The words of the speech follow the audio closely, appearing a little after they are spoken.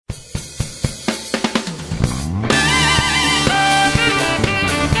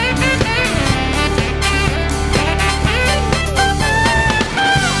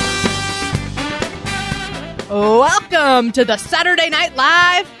welcome to the Saturday Night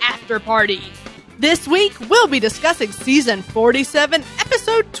Live After Party. This week, we'll be discussing Season 47,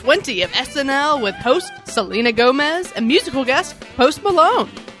 Episode 20 of SNL with host Selena Gomez and musical guest Post Malone.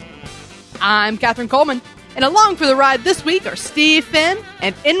 I'm Catherine Coleman, and along for the ride this week are Steve Finn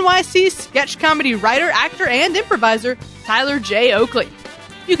and NYC sketch comedy writer, actor, and improviser Tyler J. Oakley.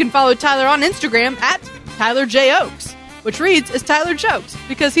 You can follow Tyler on Instagram at Tyler J. Oaks, which reads as Tyler Jokes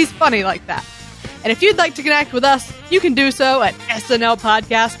because he's funny like that. And if you'd like to connect with us, you can do so at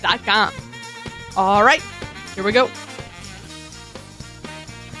snlpodcast.com. All right, here we go.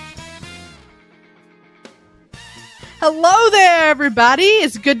 Hello there, everybody.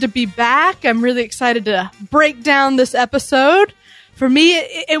 It's good to be back. I'm really excited to break down this episode. For me,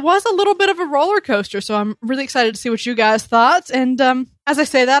 it was a little bit of a roller coaster, so I'm really excited to see what you guys thought. And as I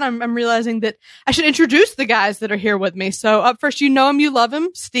say that, I'm realizing that I should introduce the guys that are here with me. So up first, you know him, you love him,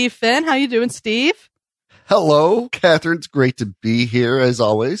 Steve Finn. How you doing, Steve? Hello, Catherine. It's great to be here, as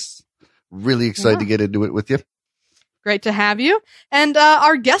always. Really excited to get into it with you. Great to have you. And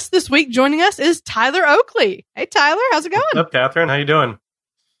our guest this week joining us is Tyler Oakley. Hey, Tyler, how's it going? What's up, Catherine? How you doing?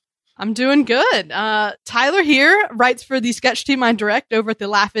 I'm doing good. Tyler here writes for the sketch team I direct over at the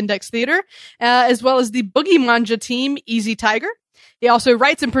Laugh Index Theater, as well as the Boogie Manja team, Easy Tiger. He also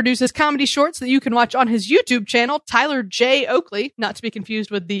writes and produces comedy shorts that you can watch on his YouTube channel, Tyler J. Oakley, not to be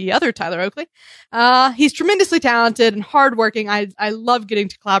confused with the other Tyler Oakley. He's tremendously talented and hardworking. I love getting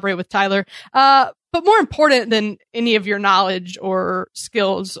to collaborate with Tyler. But more important than any of your knowledge or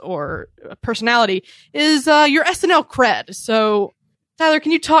skills or personality is your SNL cred. So, Tyler,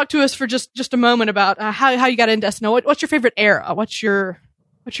 can you talk to us for just a moment about how you got into SNL? What's your favorite era? What's your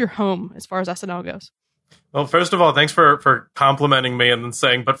home as far as SNL goes? Well, first of all, thanks for complimenting me and then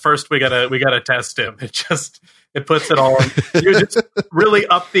saying, but first we gotta test him. It puts it all. You just really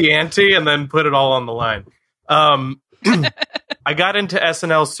up the ante and then put it all on the line. I got into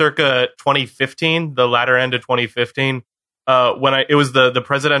SNL circa 2015, the latter end of 2015, when it was the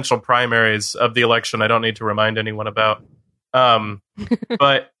presidential primaries of the election. I don't need to remind anyone about.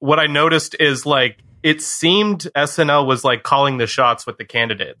 But what I noticed is it seemed SNL was calling the shots with the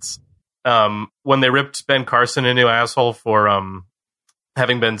candidates. When they ripped Ben Carson a new asshole for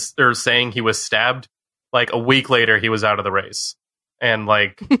having been or saying he was stabbed, a week later he was out of the race. And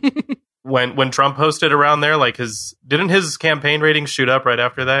when Trump hosted around there, didn't his campaign ratings shoot up right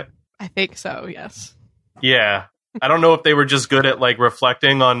after that? I think so, yes. Yeah. I don't know if they were just good at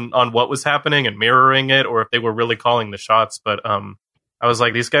reflecting on what was happening and mirroring it, or if they were really calling the shots. But I was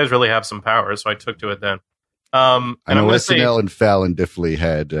like, these guys really have some power, so I took to it then. I know SNL and Fallon definitely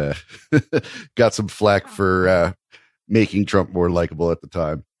had got some flack for making Trump more likable at the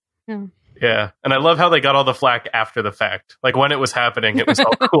time. Yeah, and I love how they got all the flack after the fact. When it was happening, it was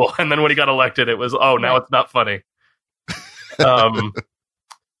all cool, and then when he got elected, it was now it's not funny.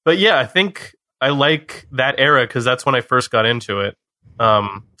 But yeah, I think I like that era because that's when I first got into it.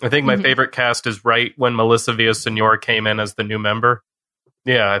 I think my favorite cast is right when Melissa Villaseñor came in as the new member.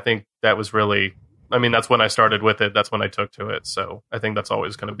 Yeah, I think that was really. I mean, that's when I started with it. That's when I took to it. So I think that's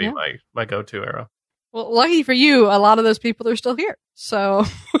always going to be my go-to era. Well, lucky for you, a lot of those people are still here. So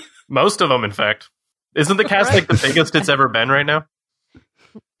most of them, in fact. Isn't the cast the biggest it's ever been right now?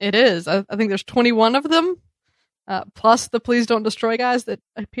 It is. I think there's 21 of them, plus the Please Don't Destroy guys that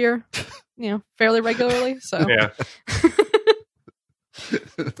appear, fairly regularly. So yeah.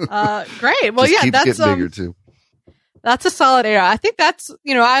 Great. Well, just that's keeps getting bigger too. That's a solid era. I think that's,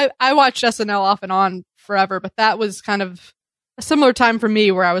 I watched SNL off and on forever, but that was kind of a similar time for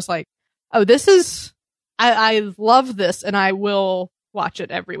me where I was like, oh, this is, I love this and I will watch it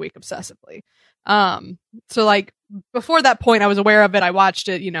every week obsessively. So before that point, I was aware of it. I watched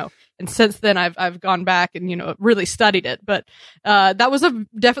it, and since then I've gone back and, really studied it. But, that was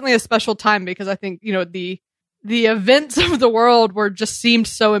definitely a special time because I think, the events of the world just seemed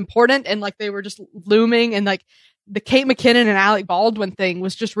so important and they were just looming and the Kate McKinnon and Alec Baldwin thing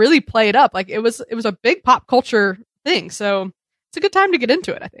was just really played up. It was a big pop culture thing. So it's a good time to get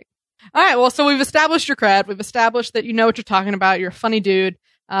into it, I think. All right. Well, so we've established your cred. We've established that you know what you're talking about. You're a funny dude.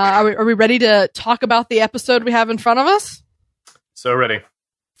 Are we ready to talk about the episode we have in front of us? So ready.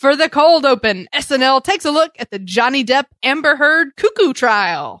 For the cold open, SNL takes a look at the Johnny Depp Amber Heard cuckoo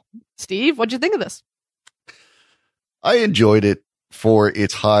trial. Steve, what'd you think of this? I enjoyed it for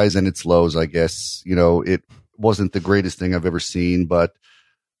its highs and its lows, I guess. It wasn't the greatest thing I've ever seen, but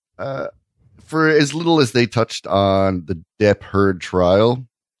for as little as they touched on the Depp Heard trial,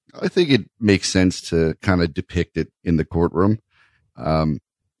 I think it makes sense to kind of depict it in the courtroom.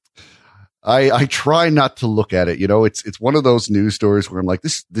 I try not to look at it. You know, it's one of those news stories where I'm like,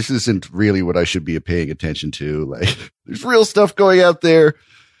 this isn't really what I should be paying attention to. Like, there's real stuff going out there.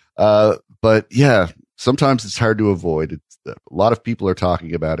 But yeah, sometimes it's hard to avoid. A lot of people are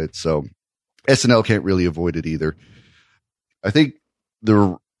talking about it, so SNL can't really avoid it either. I think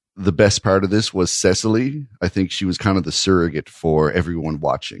the best part of this was Cecily. I think she was kind of the surrogate for everyone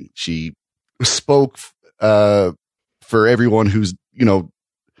watching. She spoke for everyone who's, you know,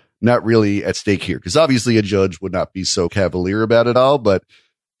 not really at stake here, because obviously a judge would not be so cavalier about it all, but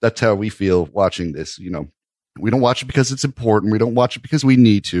that's how we feel watching this. You know, we don't watch it because it's important. We don't watch it because we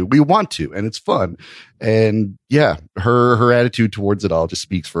need to. We want to, and it's fun. And yeah, her attitude towards it all just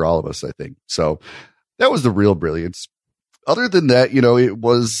speaks for all of us, I think. So that was the real brilliance. Other than that, you know, there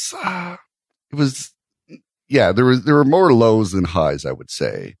were more lows than highs, I would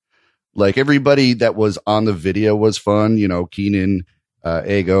say. Like, everybody that was on the video was fun. You know, Keenan,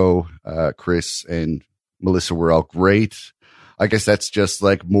 Ego, Chris, and Melissa were all great. I guess that's just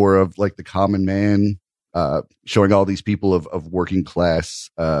like more of like the common man, showing all these people of working class,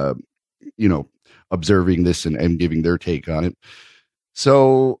 you know, observing this and giving their take on it.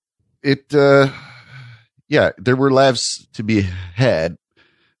 So yeah, there were laughs to be had,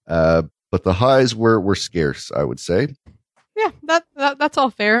 but the highs were scarce, I would say. Yeah, that's all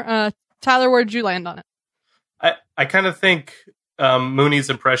fair. Tyler, where did you land on it? I kind of think Mooney's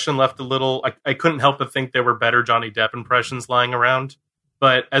impression left a little. I couldn't help but think there were better Johnny Depp impressions lying around.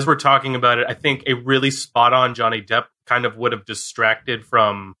 But as we're talking about it, I think a really spot on Johnny Depp kind of would have distracted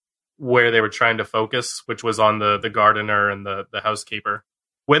from where they were trying to focus, which was on the gardener and the housekeeper.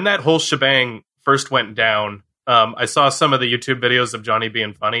 When that whole shebang first went down, I saw some of the YouTube videos of Johnny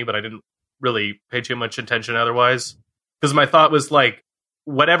being funny, but I didn't really pay too much attention otherwise. Because my thought was like,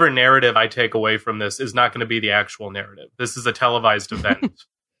 whatever narrative I take away from this is not going to be the actual narrative. This is a televised event,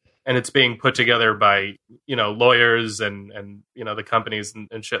 and it's being put together by, you know, lawyers and you know, the companies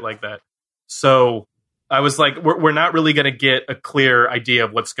and shit like that. So I was like, we're not really going to get a clear idea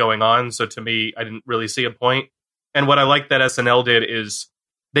of what's going on. So to me, I didn't really see a point. And what I like that SNL did is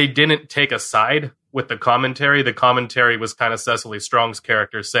they didn't take a side with the commentary. The commentary was kind of Cecily Strong's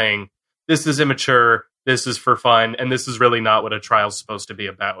character saying, this is immature, this is for fun, and this is really not what a trial's supposed to be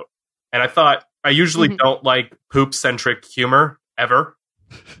about. And I thought, I usually don't like poop-centric humor, ever.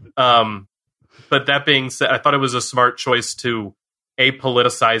 But that being said, I thought it was a smart choice to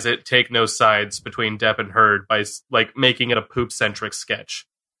apoliticize it, take no sides between Depp and Heard by like making it a poop-centric sketch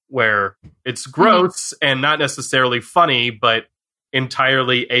where it's gross and not necessarily funny, but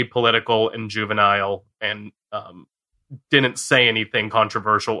entirely apolitical and juvenile, and didn't say anything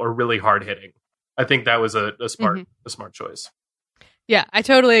controversial or really hard-hitting. I think that was a smart choice. Yeah, I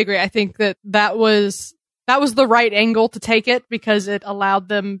totally agree. I think that was the right angle to take it, because it allowed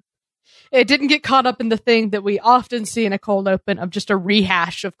them. It didn't get caught up in the thing that we often see in a cold open of just a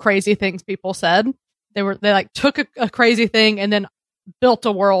rehash of crazy things people said. They like took a crazy thing and then built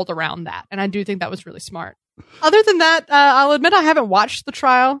a world around that. And I do think that was really smart. Other than that, I'll admit I haven't watched the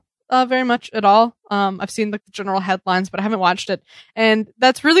trial very much at all. I've seen like the general headlines, but I haven't watched it. And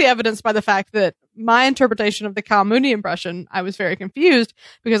that's really evidenced by the fact that my interpretation of the Kyle Mooney impression, I was very confused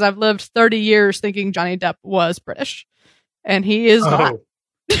because I've lived 30 years thinking Johnny Depp was British, and he is not.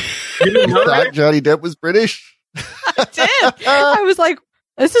 You thought Johnny Depp was British? I did. I was like,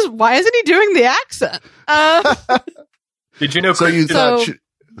 why isn't he doing the accent? Did you know?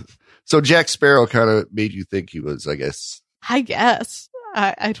 So Jack Sparrow kind of made you think he was, I guess. I guess.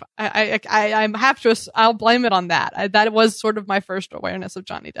 I have to. I'll blame it on that. That was sort of my first awareness of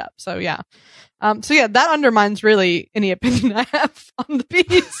Johnny Depp. So yeah, that undermines really any opinion I have on the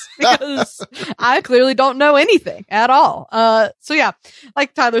piece, because I clearly don't know anything at all. So yeah,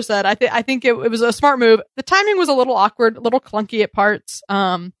 like Tyler said, I think it was a smart move. The timing was a little awkward, a little clunky at parts.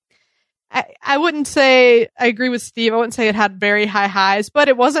 I wouldn't say I agree with Steve. I wouldn't say it had very high highs, but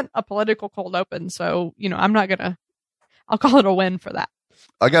it wasn't a political cold open. So, you know, I'll call it a win for that.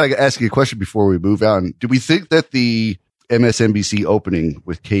 I got to ask you a question before we move on. Do we think that the MSNBC opening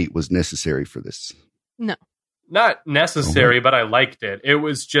with Kate was necessary for this? No. Not necessary, but I liked it. It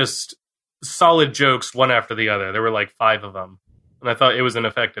was just solid jokes, one after the other. There were like 5 of them. And I thought it was an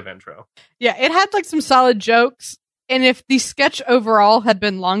effective intro. Yeah, it had like some solid jokes. And if the sketch overall had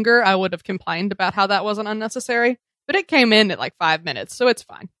been longer, I would have complained about how that wasn't unnecessary. But it came in at like 5 minutes, so it's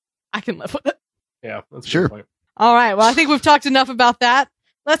fine. I can live with it. Yeah, that's a sure. good point. All right, well, I think we've talked enough about that.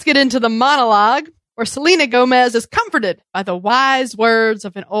 Let's get into the monologue, where Selena Gomez is comforted by the wise words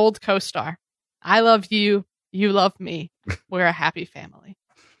of an old co-star. I love you. You love me. We're a happy family.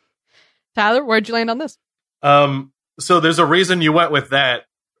 Tyler, where'd you land on this? So there's a reason you went with that.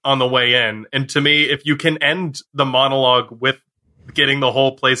 on the way in. And to me, if you can end the monologue with getting the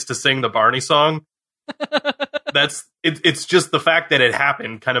whole place to sing the Barney song, it's just the fact that it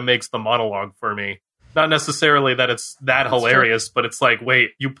happened kind of makes the monologue for me. Not necessarily that it's that's hilarious, true. But it's like,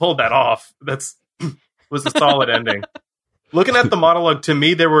 wait, you pulled that off. Was a solid ending. Looking at the monologue, to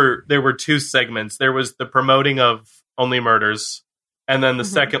me, there were two segments. There was the promoting of Only Murders, and then the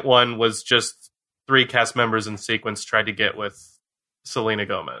second one was just 3 cast members in sequence tried to get with Selena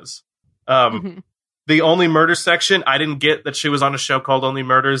Gomez. The Only Murders section, I didn't get that she was on a show called Only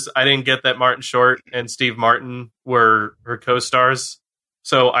Murders. I didn't get that Martin Short and Steve Martin were her co-stars.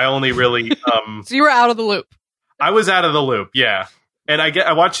 So I only really... so you were out of the loop. I was out of the loop, yeah. And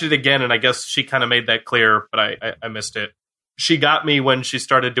I watched it again, and I guess she kind of made that clear, but I missed it. She got me when she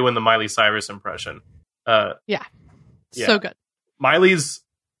started doing the Miley Cyrus impression. Yeah. So good. Miley's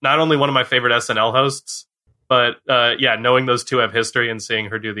not only one of my favorite SNL hosts, but knowing those two have history and seeing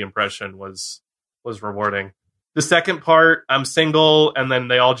her do the impression was rewarding. The second part, I'm single, and then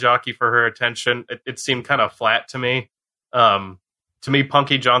they all jockey for her attention. It seemed kind of flat to me. To me,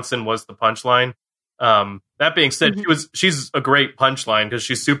 Punky Johnson was the punchline. That being said, she's a great punchline because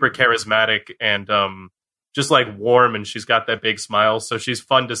she's super charismatic and just like warm, and she's got that big smile. So she's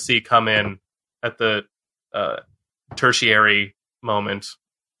fun to see come in at the tertiary moment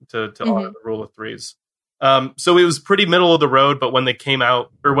to honor the rule of threes. So it was pretty middle of the road, but when they came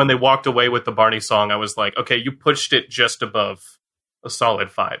out or when they walked away with the Barney song, I was like, okay, you pushed it just above a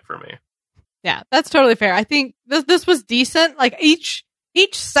solid 5 for me. Yeah, that's totally fair. I think this was decent. Like each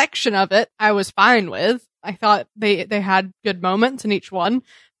section of it, I was fine with. I thought they had good moments in each one,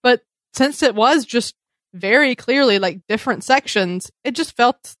 but since it was just very clearly like different sections, it just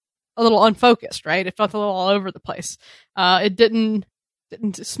felt a little unfocused, right? It felt a little all over the place. It didn't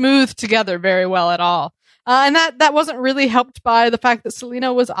smooth together very well at all. And that wasn't really helped by the fact that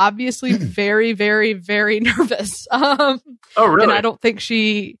Selena was obviously very, very, very nervous. Oh, really? And I don't think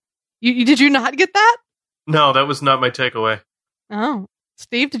did you not get that? No, that was not my takeaway. Oh,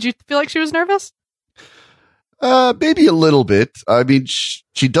 Steve, did you feel like she was nervous? Maybe a little bit. I mean,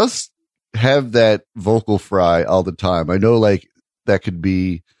 she does have that vocal fry all the time. I know like that could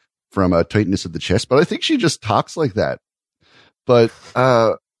be from a tightness of the chest, but I think she just talks like that. But,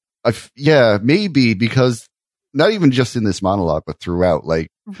 maybe because not even just in this monologue, but throughout, like,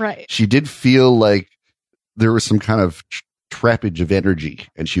 right. She did feel like there was some kind of trappage of energy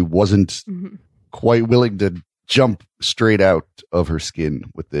and she wasn't quite willing to jump straight out of her skin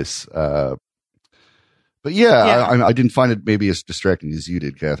with this. But I didn't find it maybe as distracting as you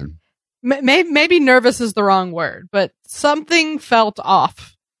did, Catherine. Maybe nervous is the wrong word, but something felt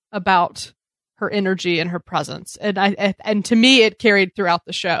off about her energy and her presence. And to me, it carried throughout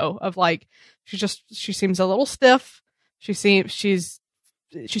the show of like, she seems a little stiff. She seems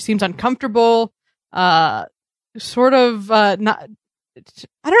uncomfortable, sort of, not,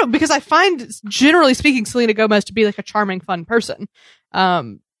 I don't know, because I find generally speaking, Selena Gomez to be like a charming, fun person.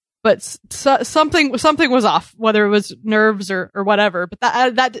 But something was off, whether it was nerves or whatever, but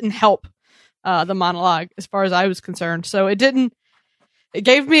that didn't help, the monologue as far as I was concerned. So it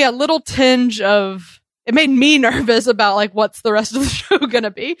gave me a little tinge it made me nervous about like, what's the rest of the show going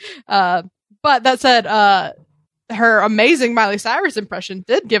to be? But that said, her amazing Miley Cyrus impression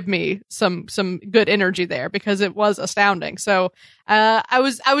did give me some good energy there because it was astounding. So, I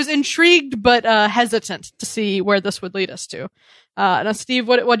was intrigued, but, hesitant to see where this would lead us to. Now, Steve,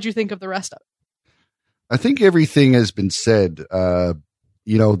 what did you think of the rest of it? I think everything has been said. The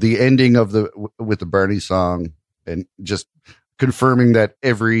ending with the Barney song and just confirming that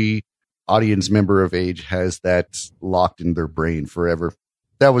every audience member of age has that locked in their brain forever.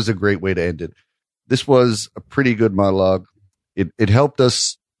 That was a great way to end it. This was a pretty good monologue. It helped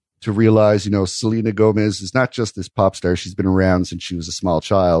us to realize, Selena Gomez is not just this pop star. She's been around since she was a small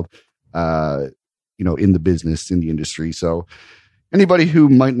child, in the business, in the industry. So anybody who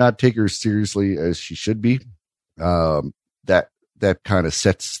might not take her seriously as she should be, that kind of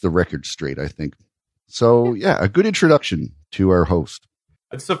sets the record straight, I think. So yeah, a good introduction to our host.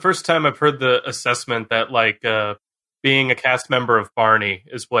 It's the first time I've heard the assessment that like being a cast member of Barney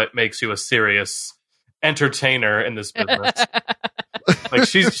is what makes you a serious entertainer in this business. Like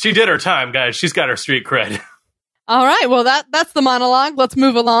she did her time, guys. She's got her street cred. All right. Well, that's the monologue. Let's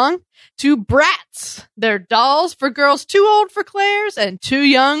move along to Bratz. They're dolls for girls too old for Claire's and too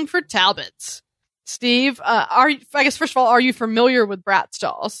young for Talbot's. Steve, I guess first of all, are you familiar with Bratz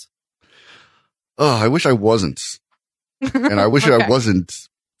dolls? Oh, I wish I wasn't. And I wish Okay. I wasn't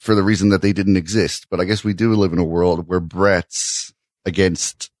for the reason that they didn't exist. But I guess we do live in a world where Bratz,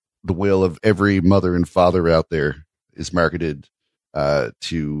 against the will of every mother and father out there, is marketed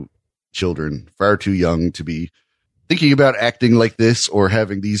to children, far too young to be thinking about acting like this or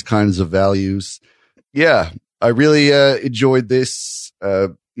having these kinds of values. Yeah, I really enjoyed this.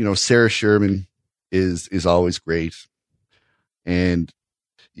 Sarah Sherman is always great. And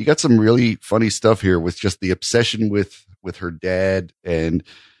you got some really funny stuff here with just the obsession with her dad. And,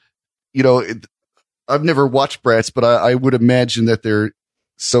 I've never watched Bratz, but I would imagine that they're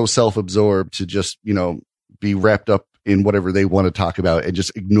so self-absorbed to just, be wrapped up in whatever they want to talk about and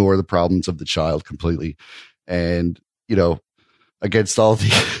just ignore the problems of the child completely. And, against all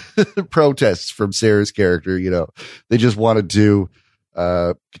the protests from Sarah's character, they just wanted to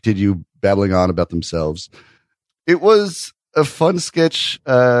continue battling on about themselves. It was a fun sketch,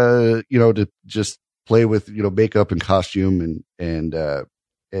 to just play with, makeup and costume and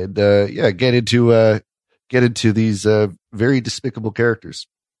get into these very despicable characters.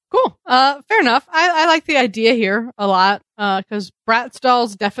 Cool. Fair enough. I like the idea here a lot because Bratz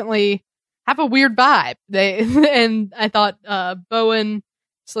dolls definitely have a weird vibe. And I thought Bowen,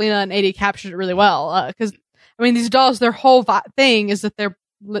 Selena, and AD captured it really well because these dolls, their whole thing is that they're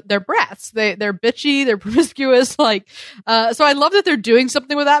brats. They're bitchy, they're promiscuous. So I love that they're doing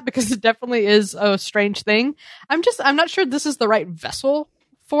something with that because it definitely is a strange thing. I'm not sure this is the right vessel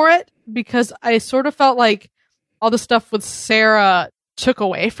for it because I sort of felt like all the stuff with Sarah took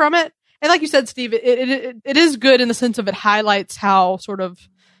away from it. And like you said, Steve, it is good in the sense of it highlights how sort of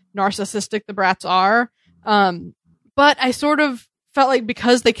narcissistic the brats are. But I sort of felt like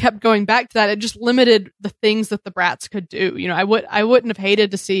because they kept going back to that, it just limited the things that the brats could do. I wouldn't have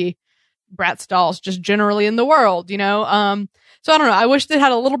hated to see Bratz dolls just generally in the world, So I don't know. I wish they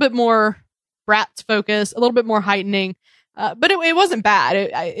had a little bit more Bratz focus, a little bit more heightening. But it wasn't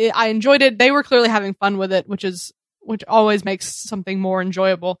bad. I enjoyed it. They were clearly having fun with it, which always makes something more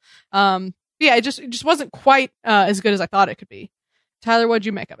enjoyable. It just wasn't quite as good as I thought it could be. Tyler, what'd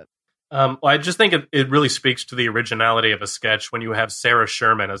you make of it? Well, I just think it really speaks to the originality of a sketch when you have Sarah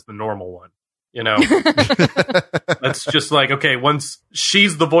Sherman as the normal one. That's just like, okay, once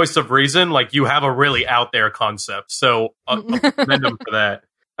she's the voice of reason, like you have a really out there concept. So I'll commend them for that.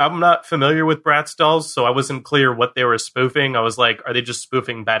 I'm not familiar with Bratz dolls, so I wasn't clear what they were spoofing. I was like, are they just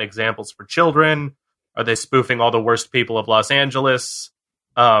spoofing bad examples for children? Are they spoofing all the worst people of Los Angeles?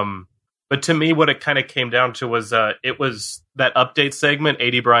 But to me, what it kind of came down to was it was that update segment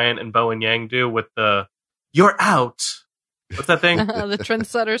AD Bryant and Bowen Yang do with the "You're out." What's that thing? The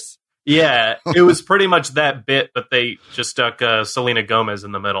trendsetters. Yeah, it was pretty much that bit, but they just stuck Selena Gomez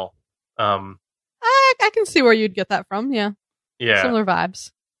in the middle. I can see where you'd get that from. Yeah, similar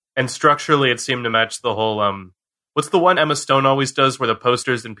vibes. And structurally, it seemed to match the whole. What's the one Emma Stone always does, where the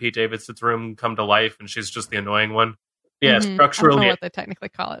posters in Pete Davidson's room come to life, and she's just the annoying one? Yeah, structurally, I don't know what they technically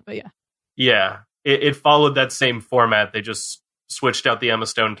call it, but yeah. Yeah, it followed that same format. They just switched out the Emma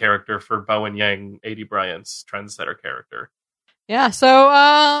Stone character for Bowen Yang, AD Bryant's trendsetter character. Yeah, so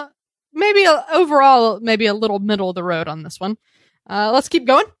overall, maybe a little middle of the road on this one. Let's keep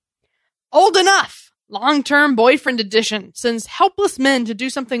going. Old Enough. Long-term boyfriend edition sends helpless men to do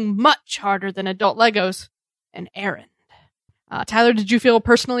something much harder than adult Legos. An errand. Tyler, did you feel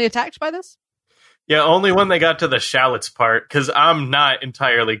personally attacked by this? Yeah, only when they got to the shallots part, because I'm not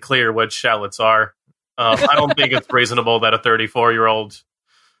entirely clear what shallots are. I don't think it's reasonable that a 34-year-old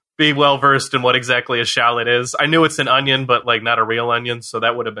be well-versed in what exactly a shallot is. I knew it's an onion, but not a real onion, so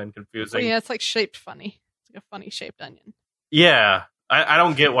that would have been confusing. Well, yeah, it's shaped funny. It's like a funny-shaped onion. Yeah, I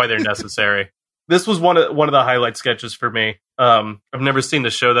don't get why they're necessary. This was one of the highlight sketches for me. I've never seen the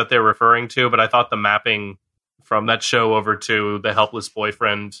show that they're referring to, but I thought the mapping from that show over to the helpless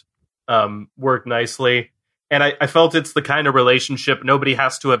boyfriend worked nicely. And I felt it's the kind of relationship nobody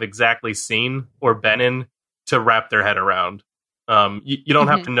has to have exactly seen or been in to wrap their head around. You don't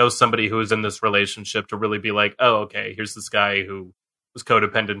have to know somebody who is in this relationship to really be like, oh, okay, here's this guy who was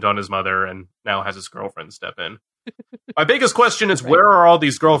codependent on his mother and now has his girlfriend step in. My biggest question is, where are all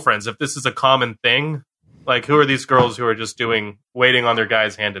these girlfriends? If this is a common thing, who are these girls who are just waiting on their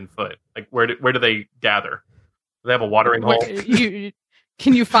guy's hand and foot? Where do they gather? Do they have a watering hole?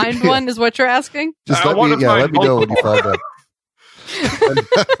 Can you find one? Is what you're asking? Just let me know when you find out.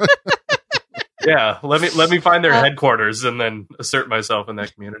 Yeah, let me find their headquarters and then assert myself in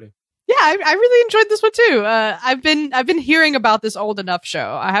that community. Yeah, I really enjoyed this one too. I've been hearing about this Old Enough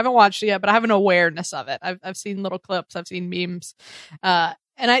show. I haven't watched it yet, but I have an awareness of it. I've seen little clips, I've seen memes, and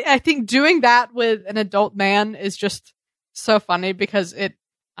I think doing that with an adult man is just so funny because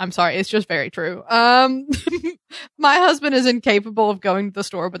it's just very true. My husband is incapable of going to the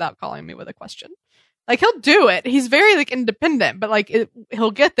store without calling me with a question. He'll do it. He's very independent, but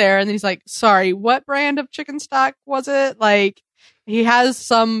he'll get there and then he's like, sorry, what brand of chicken stock was it? he has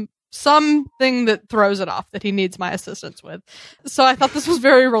something that throws it off that he needs my assistance with. So I thought this was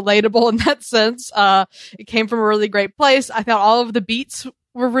very relatable in that sense. It came from a really great place. I thought all of the beats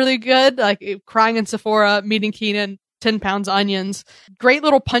were really good, like crying in Sephora, meeting Keenan, 10 pounds onions, great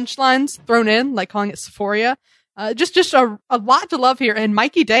little punchlines thrown in, like calling it Sephoria. Just a lot to love here. And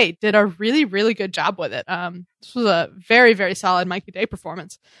Mikey Day did a really, really good job with it. This was a very, very solid Mikey Day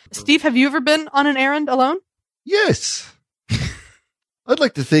performance. Steve, have you ever been on an errand alone? Yes. I'd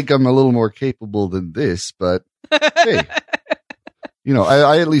like to think I'm a little more capable than this, but hey,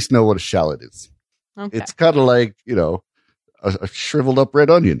 I at least know what a shallot is. Okay. It's kind of like, a shriveled up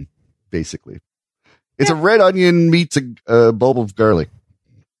red onion, basically. It's a red onion meets a bulb of garlic.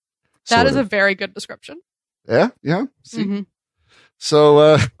 That is a very good description. Yeah. See? Mm-hmm.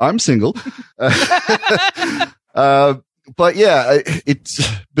 So I'm single. But yeah, it's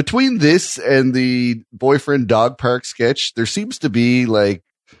between this and the boyfriend dog park sketch, there seems to be like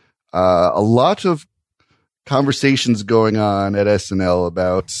a lot of conversations going on at SNL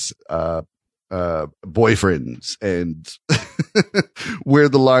about boyfriends and where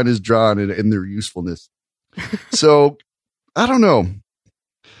the line is drawn in their usefulness. So I don't know.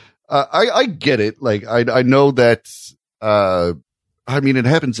 I get it. Like I know that. It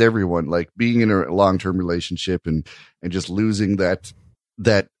happens to everyone. Like being in a long-term relationship and just losing that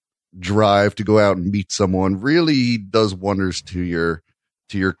drive to go out and meet someone really does wonders to your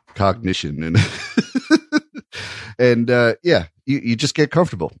cognition and you just get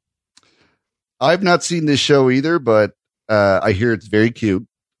comfortable. I've not seen this show either, but I hear it's very cute.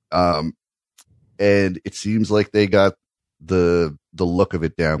 And it seems like they got the look of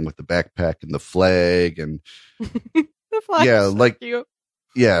it down with the backpack and the flag and the flag is so cute.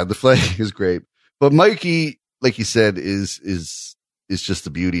 Yeah, the flag is great. But Mikey, like you said, is just the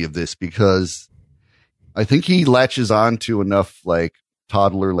beauty of this because I think he latches on to enough like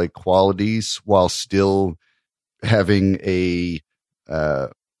toddler like qualities while still having an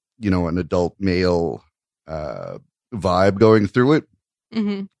adult male vibe going through it.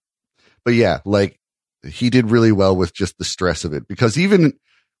 Mm-hmm. But yeah, like he did really well with just the stress of it because even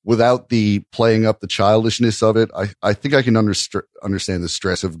without the playing up the childishness of it, I think I can understand the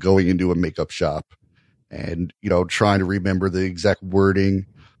stress of going into a makeup shop and, trying to remember the exact wording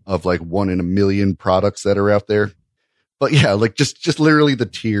of like 1 in a million products that are out there. But yeah, like just literally the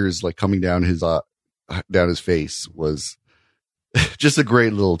tears like coming down his face was just a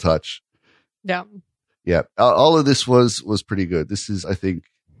great little touch. Yeah. Yeah. All of this was pretty good. This is, I think,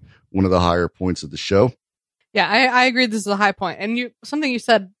 one of the higher points of the show. Yeah, I agree. This is a high point. And something you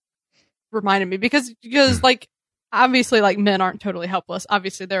said reminded me because like, obviously like men aren't totally helpless.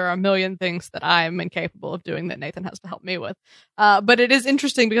 Obviously there are a million things that I'm incapable of doing that Nathan has to help me with. But it is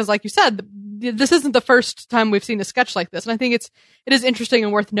interesting because like you said, this isn't the first time we've seen a sketch like this. And I think it is interesting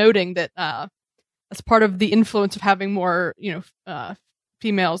and worth noting that, as part of the influence of having more,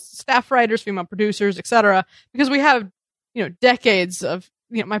 female staff writers, female producers, etc. Because we have, decades of,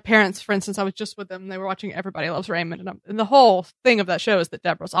 my parents, for instance, I was just with them. They were watching Everybody Loves Raymond, and the whole thing of that show is that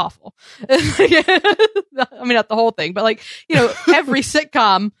Deborah's awful. I mean, not the whole thing, but like, every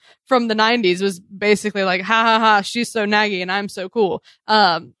sitcom from the 90s was basically like, ha ha ha, she's so naggy and I'm so cool.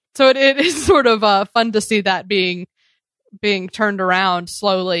 So it is sort of fun to see that being turned around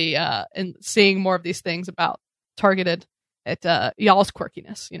slowly, and seeing more of these things targeted at y'all's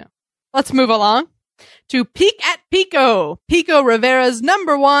quirkiness. Let's move along to Peek at Pico, Pico Rivera's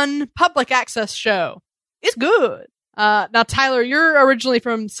 #1 public access show. It's good. Now, Tyler, you're originally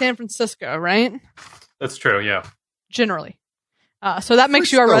from San Francisco, right? That's true, yeah. Generally. So that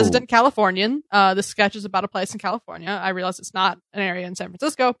makes you a resident Californian. This sketch is about a place in California. I realize it's not an area in San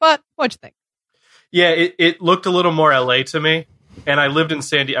Francisco, but what'd you think? Yeah, it looked a little more LA to me. And I lived in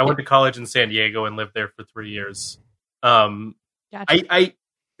I went to college in San Diego and lived there for 3 years. Gotcha.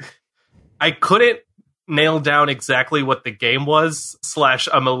 I couldn't nail down exactly what the game was, /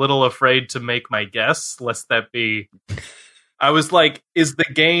 I'm a little afraid to make my guess, lest that be... I was like, is the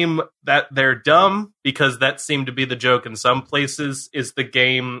game that they're dumb? Because that seemed to be the joke in some places. Is the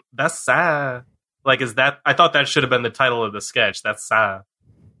game, that's sad? Like, is that... I thought that should have been the title of the sketch. That's sad.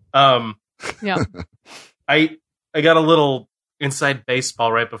 Yeah. I got a little inside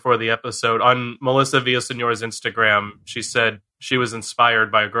baseball right before the episode. On Melissa Villaseñor's Instagram, she said she was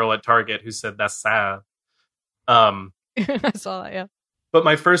inspired by a girl at Target who said, that's sad. I saw that, yeah. But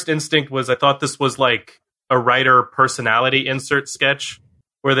my first instinct was I thought this was like a writer personality insert sketch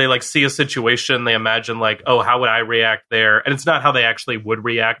where they like see a situation, they imagine like, oh, how would I react there? And it's not how they actually would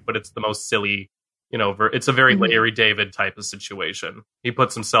react, but it's the most silly, it's a very Larry David type of situation. He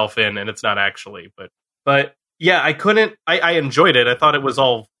puts himself in and it's not actually, but Yeah, I enjoyed it. I thought it was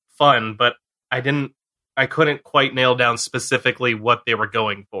all fun, but I couldn't quite nail down specifically what they were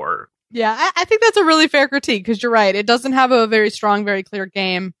going for. Yeah, I think that's a really fair critique because you're right. It doesn't have a very strong, very clear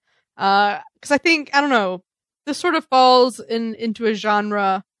game. Because I think, I don't know, this sort of falls into a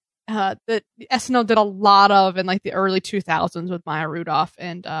genre that SNL did a lot of in like the early 2000s with Maya Rudolph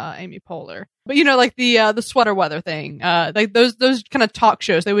and Amy Poehler. But you know, like the sweater weather thing, like those kind of talk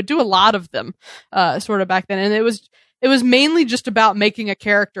shows, they would do a lot of them sort of back then, and it was mainly just about making a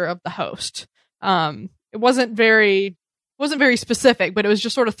character of the host. It wasn't very specific, but it was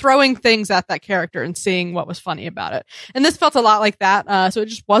just sort of throwing things at that character and seeing what was funny about it. And this felt a lot like that. So it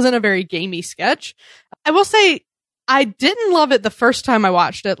just wasn't a very gamey sketch. I will say I didn't love it the first time I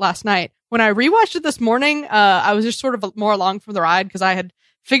watched it last night. When I rewatched it this morning, I was just sort of more along for the ride because I had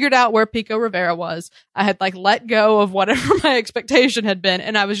figured out where Pico Rivera was. I had like let go of whatever my expectation had been,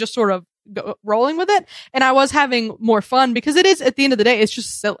 and I was just sort of rolling with it. And I was having more fun because it is, at the end of the day, it's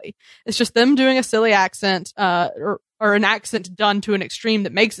just silly. It's just them doing a silly accent, or an accent done to an extreme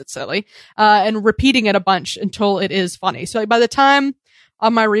that makes it silly, and repeating it a bunch until it is funny. So like, by the time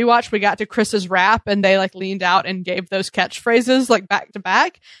on my rewatch we got to Chris's rap and they like leaned out and gave those catchphrases like back to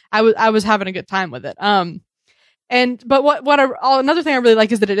back, I was having a good time with it. But another thing I really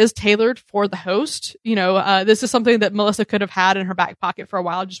like is that it is tailored for the host. You know, this is something that Melissa could have had in her back pocket for a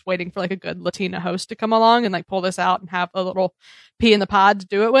while, just waiting for like a good Latina host to come along and like pull this out and have a little pea in the pod to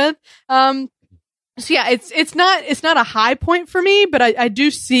do it with. So yeah, it's not a high point for me, but I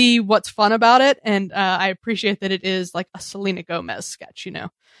do see what's fun about it, and I appreciate that it is like a Selena Gomez sketch, you know.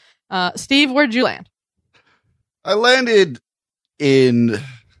 Steve, where'd you land? I landed in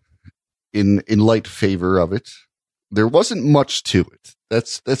light favor of it. There wasn't much to it.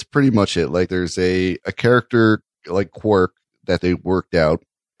 That's pretty much it. Like there's a character like quirk that they worked out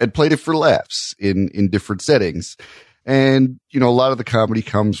and played it for laughs in different settings. And, you know, a lot of the comedy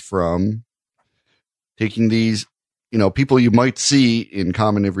comes from taking these, you know, people you might see in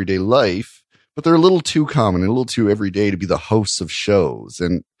common everyday life, but they're a little too common and a little too everyday to be the hosts of shows.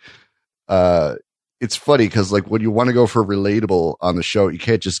 And it's funny because like when you want to go for relatable on the show, you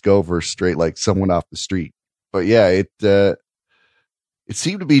can't just go for straight like someone off the street. But yeah, it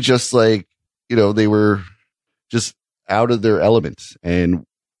seemed to be just like, you know, they were just out of their element and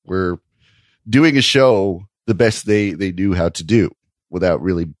were doing a show the best they knew how to do without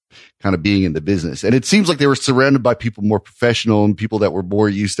really kind of being in the business. And it seems like they were surrounded by people more professional and people that were more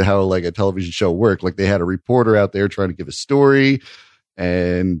used to how like a television show worked. Like they had a reporter out there trying to give a story,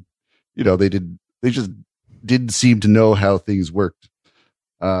 and, you know, they just didn't seem to know how things worked.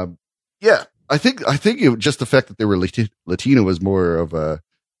 Yeah, I think it just the fact that they were Latino was more of a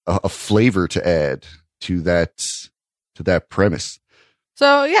flavor to add to that premise.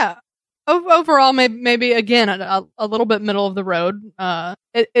 So yeah, overall, maybe again a little bit middle of the road.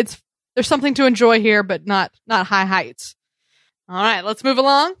 There's something to enjoy here, but not high heights. All right, let's move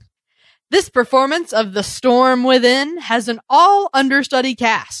along. This performance of The Storm Within has an all understudy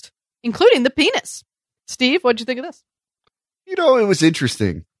cast, including the penis. Steve, what'd you think of this? You know, it was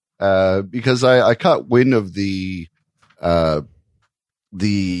interesting because I caught wind of the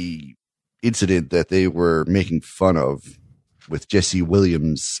incident that they were making fun of with Jesse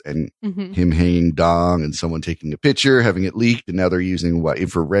Williams and him hanging dong and someone taking a picture, having it leaked, and now they're using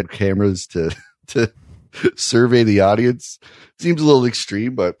infrared cameras to survey the audience. Seems a little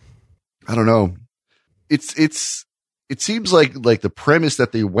extreme, but I don't know. It seems like the premise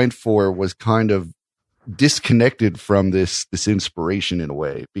that they went for was kind of disconnected from this inspiration in a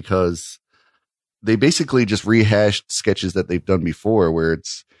way, because they basically just rehashed sketches that they've done before, where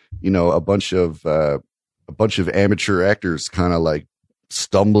it's, you know, a bunch of amateur actors kind of like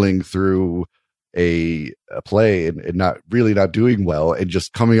stumbling through a play and not doing well and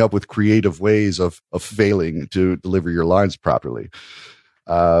just coming up with creative ways of failing to deliver your lines properly.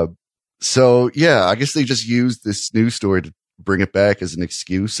 So yeah, I guess they just used this news story to bring it back as an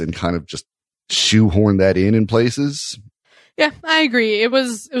excuse and kind of just shoehorn that in places. Yeah, I agree. It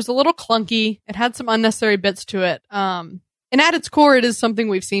was a little clunky. It had some unnecessary bits to it. And at its core, it is something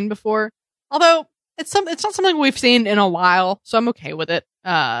we've seen before. Although it's not something we've seen in a while, so I'm okay with it.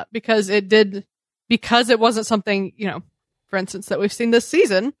 Because it wasn't something, you know, for instance, that we've seen this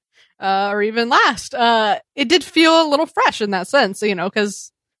season, or even last. It did feel a little fresh in that sense, you know,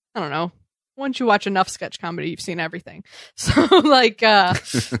 because I don't know. Once you watch enough sketch comedy, you've seen everything. So like,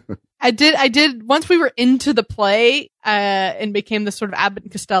 I did once we were into the play, and became this sort of Abbott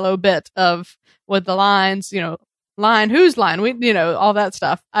and Costello bit of with the lines, you know, line, whose line, we, you know, all that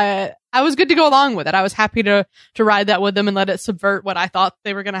stuff. I I was good to go along with it. I was happy to ride that with them and let it subvert what I thought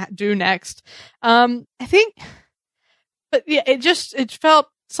they were going to do next. I think, but yeah, it felt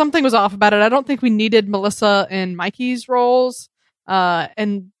something was off about it. I don't think we needed Melissa and Mikey's roles.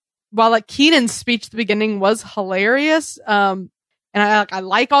 And while like Keenan's speech at the beginning was hilarious, and I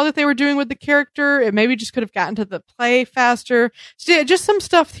like all that they were doing with the character, it maybe just could have gotten to the play faster. So yeah, just some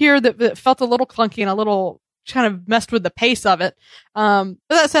stuff here that felt a little clunky and a little kind of messed with the pace of it. But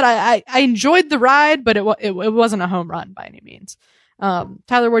that said, I enjoyed the ride, but it wasn't a home run by any means.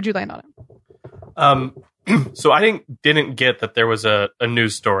 Tyler, where'd you land on it? So I didn't get that there was a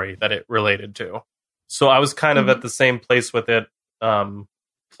news story that it related to. So I was kind of at the same place with it.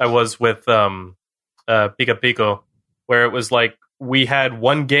 I was with Pika Pico, where it was like we had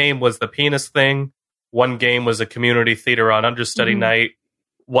one game was the penis thing, one game was a community theater on understudy night,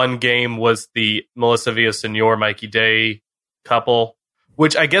 one game was the Melissa Villaseñor, Mikey Day couple,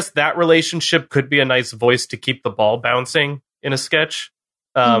 which I guess that relationship could be a nice voice to keep the ball bouncing in a sketch.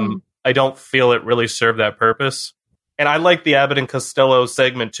 I don't feel it really served that purpose. And I like the Abbott and Costello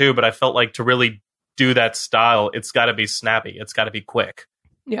segment too, but I felt like to really do that style, it's got to be snappy. It's got to be quick.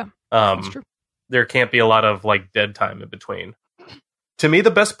 Yeah, that's true. There can't be a lot of like dead time in between. To me,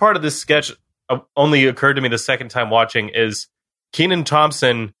 the best part of this sketch only occurred to me the second time watching is Kenan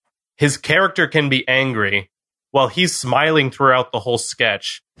Thompson. His character can be angry while he's smiling throughout the whole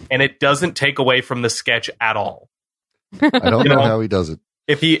sketch, and it doesn't take away from the sketch at all. I don't know how he does it.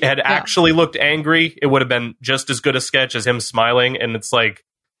 If he had actually looked angry, it would have been just as good a sketch as him smiling. And it's like,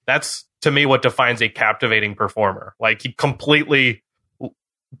 that's to me what defines a captivating performer. Like he completely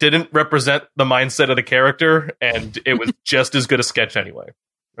didn't represent the mindset of the character, and it was just as good a sketch anyway.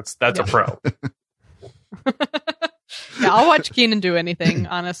 That's a pro. Yeah, I'll watch Kenan do anything,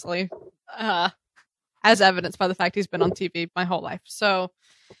 honestly. As evidenced by the fact he's been on TV my whole life. So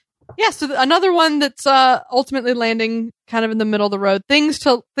yeah, so another one that's ultimately landing kind of in the middle of the road. Things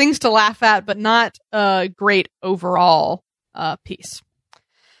to laugh at, but not a great overall piece.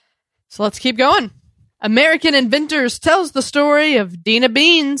 So let's keep going. American Inventors tells the story of Dina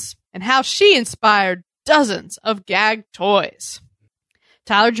Beans and how she inspired dozens of gag toys.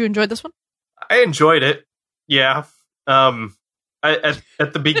 Tyler, did you enjoy this one? I enjoyed it. Yeah. At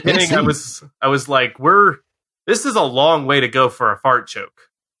the beginning, I was like, this is a long way to go for a fart joke.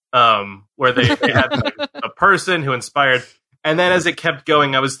 Where they had like, a person who inspired, and then as it kept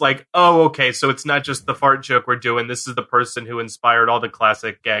going, I was like, oh, okay, so it's not just the fart joke we're doing. This is the person who inspired all the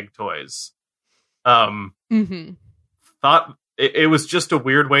classic gag toys. Thought it was just a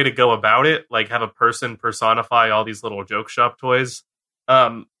weird way to go about it, like have a person personify all these little joke shop toys.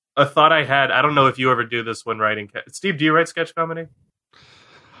 A thought I had, I don't know if you ever do this when writing. Steve, do you write sketch comedy?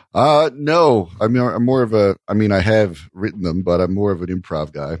 No. I mean, I have written them, but I'm more of an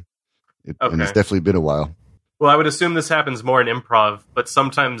improv guy. And it's definitely been a while. Well, I would assume this happens more in improv, but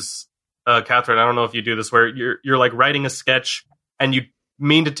sometimes, Catherine, I don't know if you do this, where you're like writing a sketch and you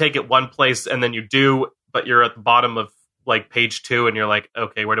mean to take it one place and then you do, but you're at the bottom of like page 2 and you're like,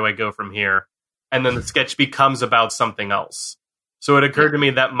 okay, where do I go from here? And then the sketch becomes about something else. So it occurred to me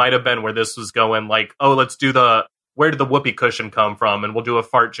that might have been where this was going, like, oh, let's do where did the whoopee cushion come from? And we'll do a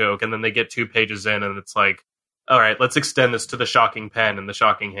fart joke. And then they get 2 pages in and it's like, all right, let's extend this to the shocking pen and the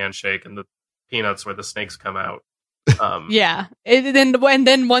shocking handshake and the peanuts where the snakes come out. Yeah. And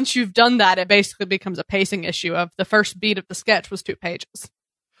then once you've done that, it basically becomes a pacing issue of the first beat of the sketch was 2 pages.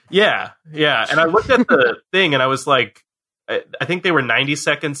 Yeah. Yeah. And I looked at the thing and I was like, I think they were 90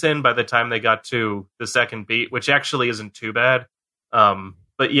 seconds in by the time they got to the second beat, which actually isn't too bad.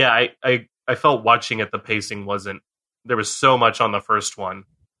 But yeah, I felt watching it, the pacing wasn't, there was so much on the first one.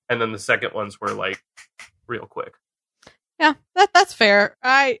 And then the second ones were like real quick. Yeah, that's fair.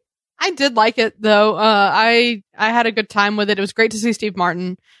 I did like it though. I had a good time with it. It was great to see Steve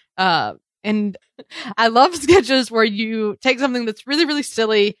Martin. And I love sketches where you take something that's really, really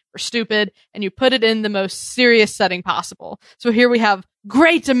silly or stupid and you put it in the most serious setting possible. So here we have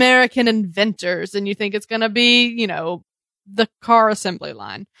great American inventors and you think it's going to be, the car assembly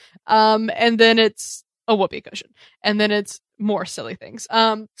line. And then it's a whoopee cushion and then it's more silly things.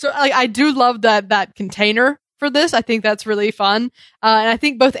 So like, I do love that container for this. I think that's really fun. And I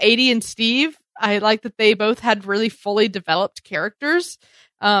think both Aidy and Steve, I like that they both had really fully developed characters.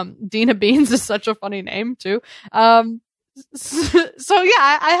 Dina Beans is such a funny name too. So yeah,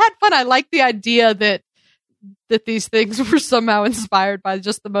 I had fun. I like the idea that these things were somehow inspired by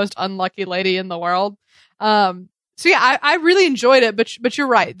just the most unlucky lady in the world. So yeah, I really enjoyed it, but you're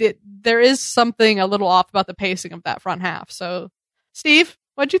right. There is something a little off about the pacing of that front half. So Steve,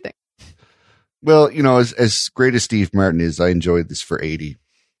 what'd you think? Well, as great as Steve Martin is, I enjoyed this for Aidy.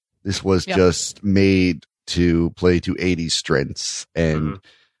 This was Yep. just made to play to 80s strengths and,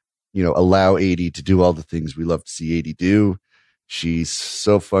 allow 80 to do all the things we love to see 80 do. She's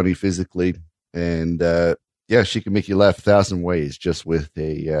so funny physically. And, she can make you laugh 1,000 ways just with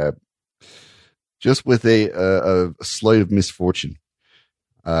a slight of misfortune,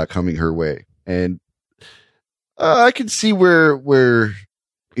 coming her way. And, I can see where,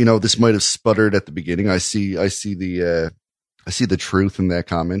 this might have sputtered at the beginning. I see the truth in that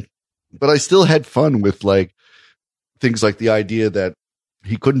comment, but I still had fun with like things like the idea that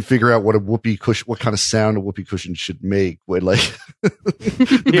he couldn't figure out what kind of sound a whoopee cushion should make. When like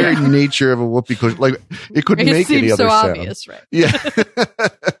the very nature of a whoopee cushion, like it couldn't make any other sound. Obvious, right? Yeah.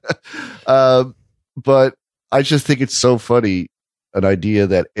 But I just think it's so funny, an idea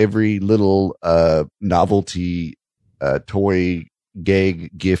that every little novelty toy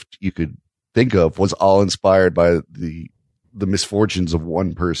gag gift you could think of was all inspired by the misfortunes of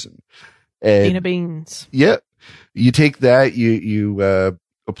one person. And Dana Beans. yeah, you take that, you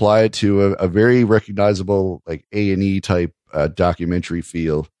apply it to a very recognizable like A&E type documentary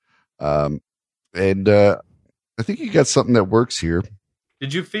feel, and I think you got something that works here.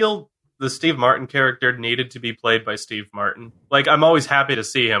 Did you feel the Steve Martin character needed to be played by Steve Martin? Like, I'm always happy to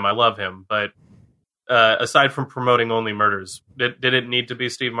see him. I love him, but aside from promoting Only Murders, did it need to be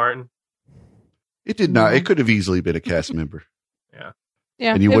Steve Martin? It did not. It could have easily been a cast member.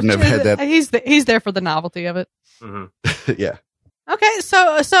 Yeah, and you wouldn't have had that. He's there for the novelty of it. Mm-hmm. Yeah. Okay,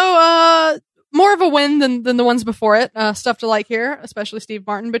 so more of a win than the ones before it. Stuff to like here, especially Steve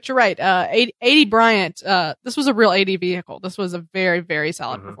Martin. But you're right. 80 Bryant. This was a real 80 vehicle. This was a very, very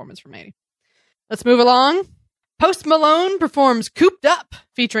solid performance from 80. Let's move along. Post Malone performs "Cooped Up"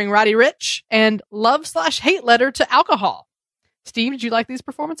 featuring Roddy Ricch and "Love/Hate Letter to Alcohol." Steve, did you like these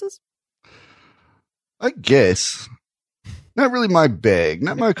performances? I guess. Not really my bag,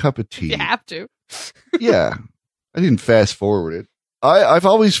 not my cup of tea. You have to. Yeah. I didn't fast forward it. I've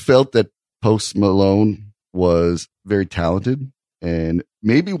always felt that Post Malone was very talented and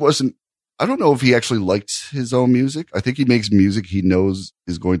maybe wasn't, I don't know if he actually liked his own music. I think he makes music he knows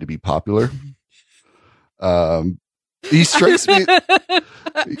is going to be popular. He strikes me.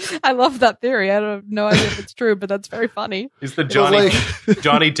 I love that theory. I have no idea if it's true, but that's very funny. He's the Johnny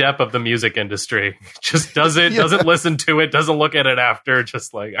Depp of the music industry. Just doesn't listen to it, doesn't look at it after.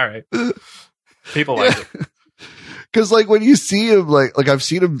 Just like, all right, people like it. Because like when you see him, like I've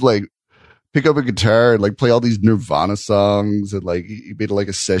seen him like pick up a guitar and like play all these Nirvana songs, and like he made like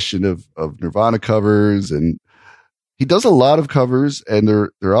a session of Nirvana covers, and he does a lot of covers, and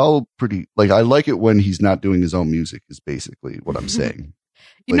they're all pretty. Like I like it when he's not doing his own music. Is basically what I'm saying.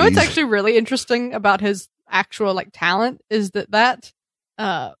 You know what's actually really interesting about his actual like talent is that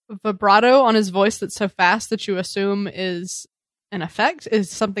vibrato on his voice that's so fast that you assume is an effect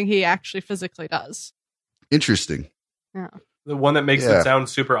is something he actually physically does. Interesting. Yeah. The one that makes it sound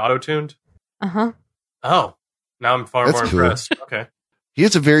super auto-tuned? Uh-huh. Oh, now I'm far more impressed. Okay. He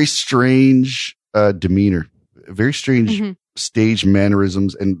has a very strange demeanor, very strange stage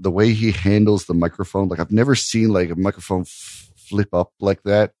mannerisms, and the way he handles the microphone. Like I've never seen like a microphone flip up like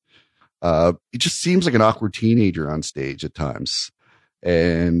that. He just seems like an awkward teenager on stage at times.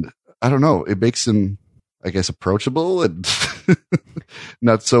 And I don't know, it makes him, I guess, approachable and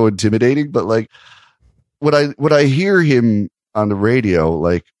not so intimidating. But like when I hear him on the radio,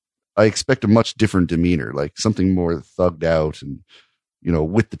 like I expect a much different demeanor, like something more thugged out and,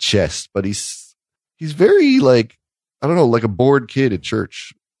 with the chest. But he's very like, I don't know, like a bored kid at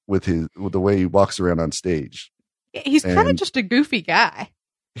church with the way he walks around on stage. He's kind of just a goofy guy.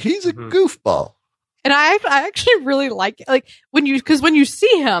 He's a goofball. And I actually really like when you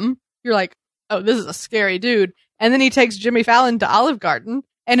see him, you're like, oh, this is a scary dude. And then he takes Jimmy Fallon to Olive Garden,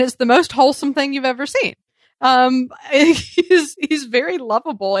 and it's the most wholesome thing you've ever seen. He's very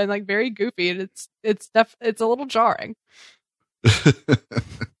lovable and like very goofy, and it's a little jarring.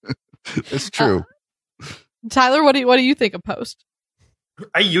 It's true. Tyler, what do you think of Post?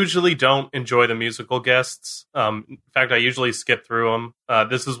 I usually don't enjoy the musical guests. In fact, I usually skip through them.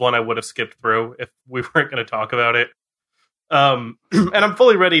 This is one I would have skipped through if we weren't going to talk about it. And I'm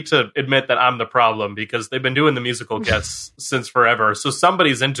fully ready to admit that I'm the problem because they've been doing the musical guests since forever. So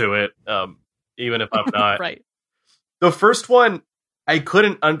somebody's into it, even if I'm not. Right. The first one, I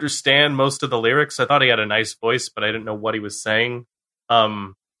couldn't understand most of the lyrics. I thought he had a nice voice, but I didn't know what he was saying.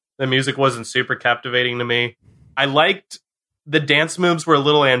 The music wasn't super captivating to me. I liked the dance moves were a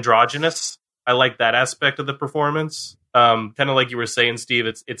little androgynous. I like that aspect of the performance. Kind of like you were saying, Steve,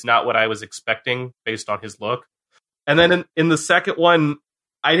 it's not what I was expecting based on his look. And then in the second one,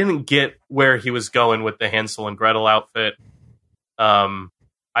 I didn't get where he was going with the Hansel and Gretel outfit.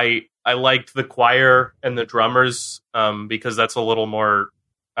 I liked the choir and the drummers because that's a little more,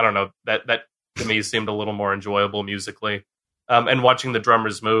 I don't know, that to me seemed a little more enjoyable musically. And watching the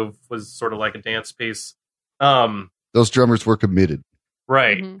drummers move was sort of like a dance piece. Those drummers were committed.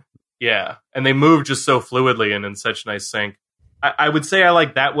 Right. Mm-hmm. Yeah. And they move just so fluidly and in such nice sync. I would say I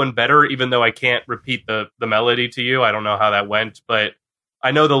like that one better, even though I can't repeat the melody to you. I don't know how that went, but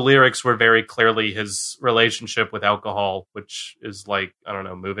I know the lyrics were very clearly his relationship with alcohol, which is like, I don't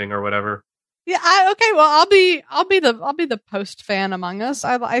know, moving or whatever. Yeah. Okay. Well, I'll be the Post fan among us.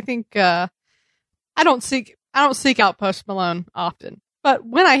 I think I don't seek out Post Malone often, but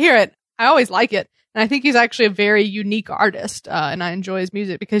when I hear it, I always like it. And I think he's actually a very unique artist, and I enjoy his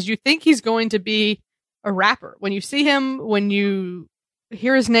music because you think he's going to be a rapper when you see him, when you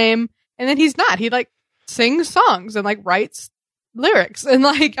hear his name, and then he's not. He like sings songs and like writes lyrics, and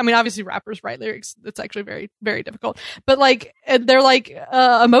like, I mean, obviously rappers write lyrics. It's actually very, very difficult, but like they're like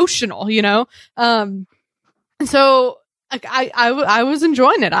emotional, you know. And so like I was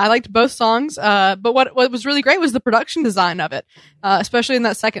enjoying it. I liked both songs, but what was really great was the production design of it, especially in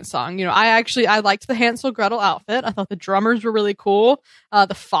that second song. You know, I liked the Hansel Gretel outfit. I thought the drummers were really cool.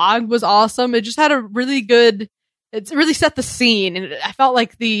 The fog was awesome. It just had a really good. It really set the scene, and I felt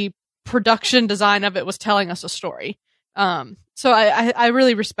like the production design of it was telling us a story. So I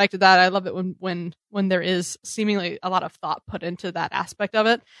really respected that. I love it when there is seemingly a lot of thought put into that aspect of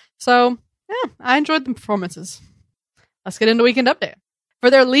it. So yeah, I enjoyed the performances. Let's get into Weekend Update.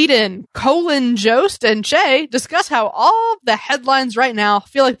 For their lead-in, Colin Jost and Che discuss how all the headlines right now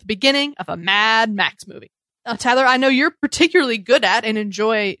feel like the beginning of a Mad Max movie. Now, Tyler, I know you're particularly good at and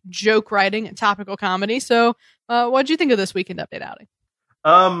enjoy joke writing and topical comedy. So, what did you think of this Weekend Update outing?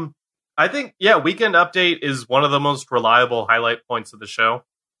 I think, Weekend Update is one of the most reliable highlight points of the show.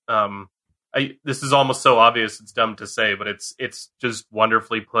 This is almost so obvious it's dumb to say, but it's just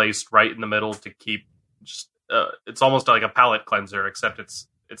wonderfully placed right in the middle to keep just. It's almost like a palate cleanser, except it's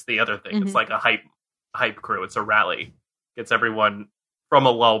the other thing. Mm-hmm. It's like a hype crew. It's a rally. Gets everyone from a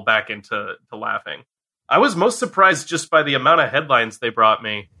lull back into laughing. I was most surprised just by the amount of headlines they brought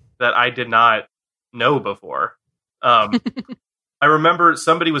me that I did not know before. I remember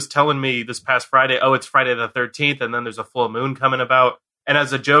somebody was telling me this past Friday, it's Friday the 13th, and then there's a full moon coming about. And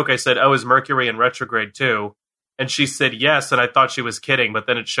as a joke, I said, is Mercury in retrograde too? And she said yes, and I thought she was kidding, but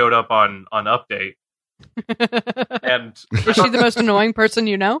then it showed up on Update. And is she the most annoying person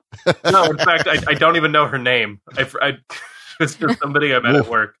you know? No, in fact, I don't even know her name. It's just somebody I met at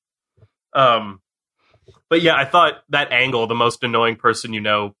work. But yeah, I thought that angle, the most annoying person you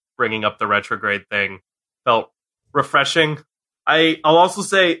know, bringing up the retrograde thing, felt refreshing. I'll also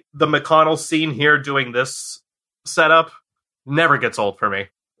say the McConnell scene here doing this setup never gets old for me.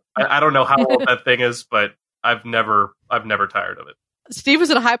 I don't know how old that thing is, but I've never tired of it. Steve,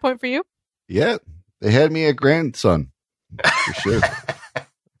 was it a high point for you? Yeah. They had me a grandson, for sure.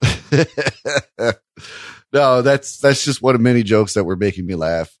 No, that's just one of many jokes that were making me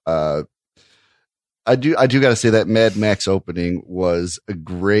laugh. I do got to say that Mad Max opening was a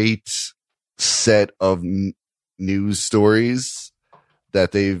great set of news stories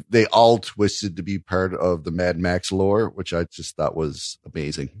that they all twisted to be part of the Mad Max lore, which I just thought was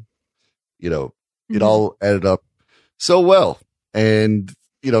amazing. You know, it all added up so well, and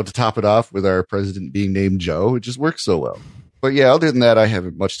to top it off with our president being named Joe, it just works so well. But yeah, other than that, I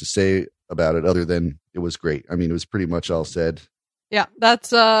haven't much to say about it other than it was great. I mean, it was pretty much all said. Yeah, that's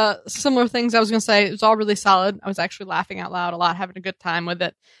similar things I was going to say. It was all really solid. I was actually laughing out loud a lot, having a good time with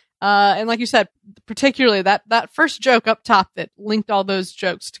it. And like you said, particularly that first joke up top that linked all those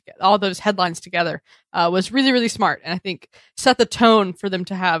jokes together, all those headlines together, was really, really smart. And I think set the tone for them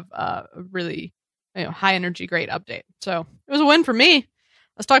to have a really high energy, great update. So it was a win for me.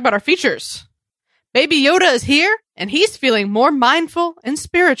 Let's talk about our features. Baby Yoda is here, and he's feeling more mindful and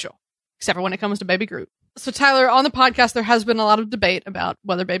spiritual, except for when it comes to Baby Groot. So, Tyler, on the podcast, there has been a lot of debate about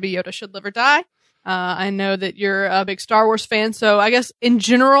whether Baby Yoda should live or die. I know that you're a big Star Wars fan, so I guess in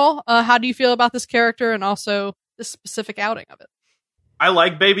general, how do you feel about this character and also the specific outing of it? I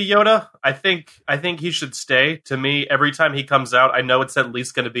like Baby Yoda. I think he should stay. To me, every time he comes out, I know it's at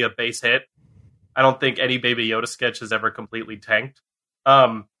least going to be a base hit. I don't think any Baby Yoda sketch has ever completely tanked.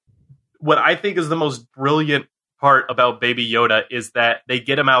 What I think is the most brilliant part about Baby Yoda is that they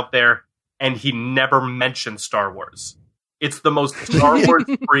get him out there and he never mentions Star Wars. It's the most Star Wars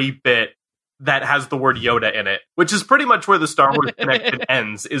free bit that has the word Yoda in it, which is pretty much where the Star Wars connection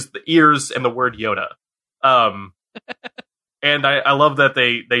ends, is the ears and the word Yoda. And I love that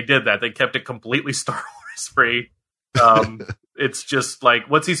they did that. They kept it completely Star Wars free. It's just like,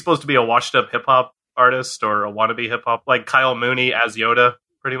 what's he supposed to be, a washed up hip hop artist or a wannabe hip hop, like Kyle Mooney as Yoda?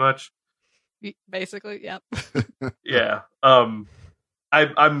 pretty much. Basically, yep. Yeah. I'm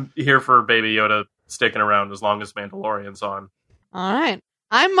here for Baby Yoda sticking around as long as Mandalorian's on. All right.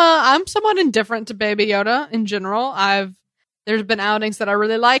 I'm somewhat indifferent to Baby Yoda in general. There's been outings that I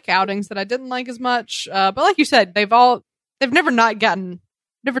really like, outings that I didn't like as much. But like you said, they've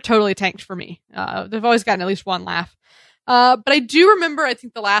never totally tanked for me. They've always gotten at least one laugh. But I do remember, I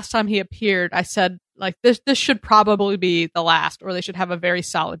think the last time he appeared, I said, like, this should probably be the last, or they should have a very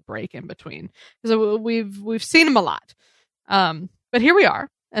solid break in between. Because we've seen him a lot. But here we are.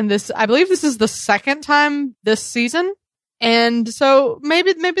 And I believe this is the second time this season. And so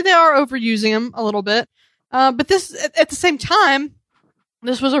maybe they are overusing him a little bit. But this, at the same time,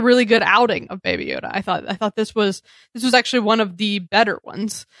 this was a really good outing of Baby Yoda. I thought this was actually one of the better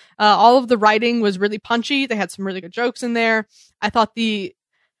ones. All of the writing was really punchy. They had some really good jokes in there. I thought the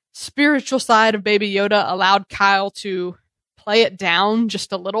spiritual side of Baby Yoda allowed Kyle to play it down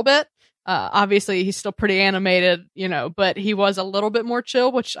just a little bit. Obviously he's still pretty animated, but he was a little bit more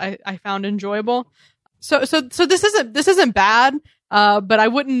chill, which I found enjoyable. So this isn't bad. But I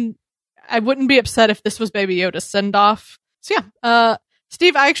wouldn't be upset if this was Baby Yoda's send off. So yeah,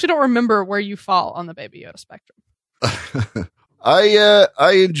 Steve, I actually don't remember where you fall on the Baby Yoda spectrum. I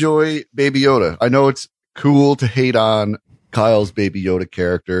enjoy Baby Yoda. I know it's cool to hate on Kyle's Baby Yoda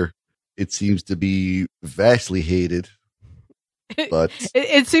character. It seems to be vastly hated, but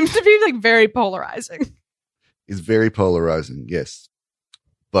it seems to be like very polarizing. It's very polarizing, yes.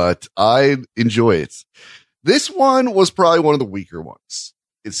 But I enjoy it. This one was probably one of the weaker ones.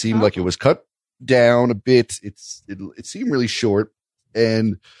 It seemed like it was cut down a bit. It seemed really short.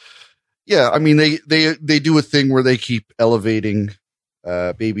 And yeah, I mean, they do a thing where they keep elevating,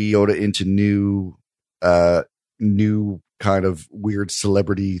 Baby Yoda into new kind of weird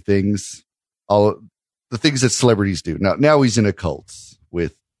celebrity things. All the things that celebrities do. Now he's in a cult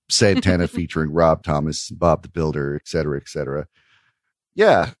with Santana featuring Rob Thomas, Bob the Builder, et cetera, et cetera.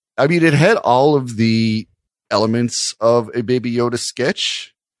 Yeah. I mean, it had all of the elements of a Baby Yoda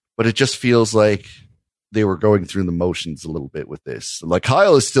sketch, but it just feels like they were going through the motions a little bit with this. Like,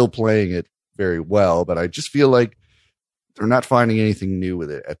 Kyle is still playing it very well, but I just feel like they're not finding anything new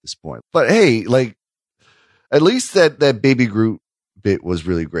with it at this point. But hey, like, at least that Baby Groot bit was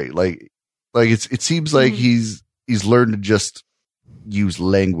really great. Like it seems like he's learned to just use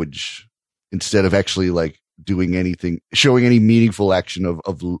language instead of actually like doing anything, showing any meaningful action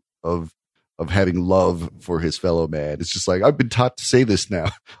of having love for his fellow man. It's just like, I've been taught to say this now.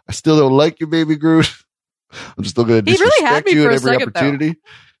 I still don't like you, Baby Groot. I'm still going to disrespect you at every opportunity. Though.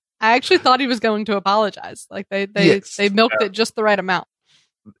 I actually thought he was going to apologize. Like they milked it just the right amount.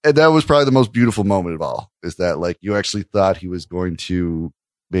 And that was probably the most beautiful moment of all, is that like you actually thought he was going to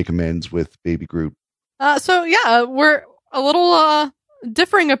make amends with Baby Groot. So yeah, we're a little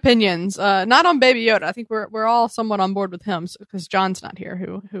differing opinions. Not on Baby Yoda. I think we're all somewhat on board with him because John's not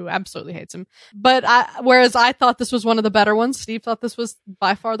here, who absolutely hates him. But whereas I thought this was one of the better ones, Steve thought this was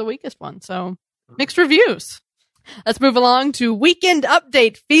by far the weakest one. So mixed reviews. Let's move along to Weekend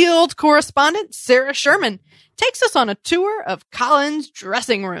Update. Field correspondent Sarah Sherman takes us on a tour of Colin's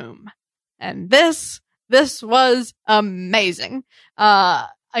dressing room. And this was amazing. I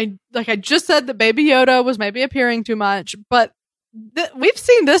just said that Baby Yoda was maybe appearing too much, but we've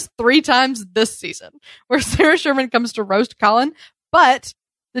seen this 3 times this season where Sarah Sherman comes to roast Colin, but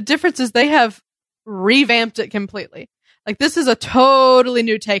the difference is they have revamped it completely. Like, this is a totally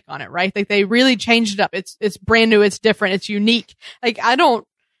new take on it, right? Like, they really changed it up. It's brand new. It's different. It's unique. Like, I don't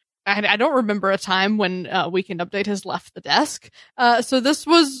remember a time when Weekend Update has left the desk. So this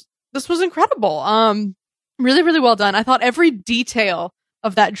was incredible. Really, really well done. I thought every detail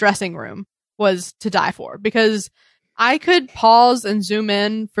of that dressing room was to die for, because I could pause and zoom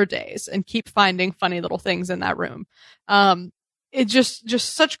in for days and keep finding funny little things in that room. It just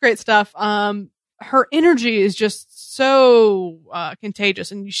such great stuff. Her energy is just so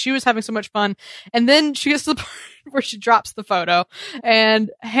contagious, and she was having so much fun. And then she gets to the part where she drops the photo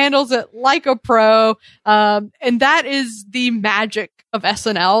and handles it like a pro. And that is the magic of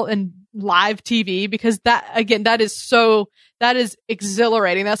SNL and live TV, because that is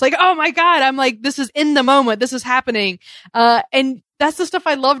exhilarating. That's like, oh my God, I'm like, this is in the moment. This is happening. And that's the stuff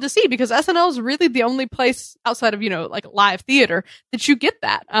I love to see, because SNL is really the only place outside of, like live theater that you get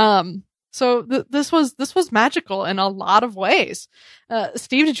that. So this was magical in a lot of ways.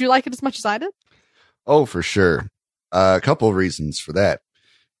 Steve, did you like it as much as I did? Oh, for sure. A couple of reasons for that.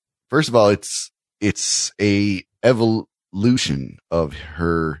 First of all, it's a evolution of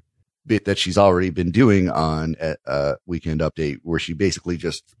her bit that she's already been doing on Weekend Update, where she basically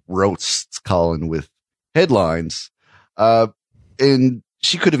just roasts Colin with headlines. And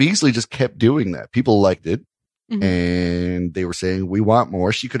she could have easily just kept doing that. People liked it. Mhm. And they were saying, we want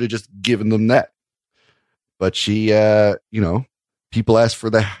more. She could have just given them that. But she, people asked for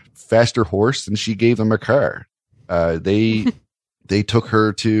the faster horse and she gave them a car. They took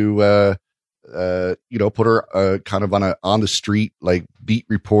her to, put her kind of on the street, like beat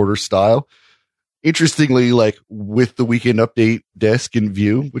reporter style. Interestingly, like with the Weekend Update desk in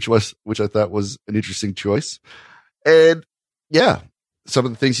view, which I thought was an interesting choice. And yeah, some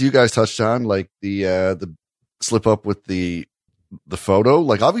of the things you guys touched on, like the slip up with the photo,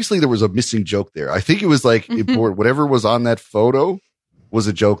 like obviously there was a missing joke there. I think it was like important. Whatever was on that photo was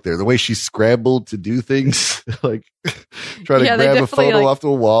a joke there. The way she scrambled to do things, like try to grab a photo off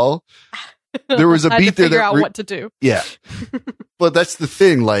the wall. There was a beat there that what to do. Yeah. But that's the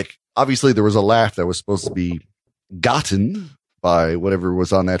thing. Like obviously there was a laugh that was supposed to be gotten by whatever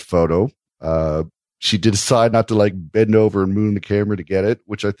was on that photo. She did decide not to like bend over and moon the camera to get it,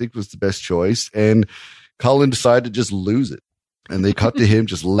 which I think was the best choice. And Colin decided to just lose it. And they cut to him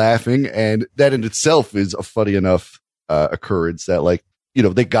just laughing. And that in itself is a funny enough occurrence that like,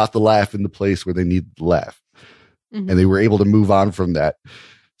 they got the laugh in the place where they needed the laugh. Mm-hmm. And they were able to move on from that.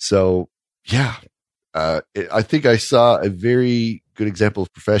 So yeah, I think I saw a very good example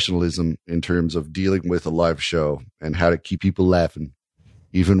of professionalism in terms of dealing with a live show and how to keep people laughing,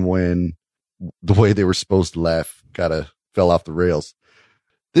 even when the way they were supposed to laugh kind of fell off the rails.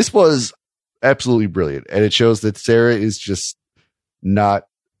 This was absolutely brilliant. And it shows that Sarah is just not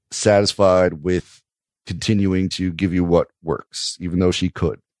satisfied with continuing to give you what works, even though she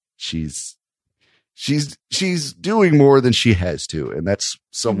could. She's doing more than she has to. And that's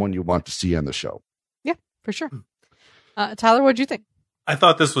someone you want to see on the show. Yeah, for sure. Tyler, what'd you think? I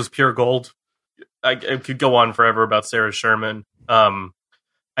thought this was pure gold. I could go on forever about Sarah Sherman.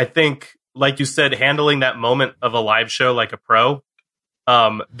 I think, like you said, handling that moment of a live show like a pro,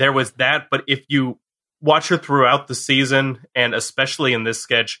 there was that. But if you watch her throughout the season, and especially in this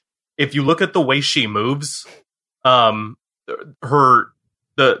sketch, if you look at the way she moves, the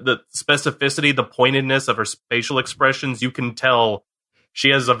specificity, the pointedness of her facial expressions, you can tell she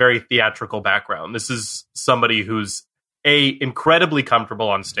has a very theatrical background. This is somebody who's incredibly comfortable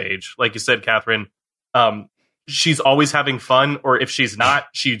on stage. Like you said, Catherine, she's always having fun, or if she's not,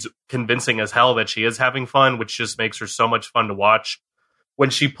 she's convincing as hell that she is having fun, which just makes her so much fun to watch.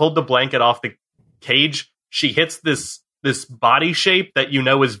 When she pulled the blanket off the cage, she hits this body shape that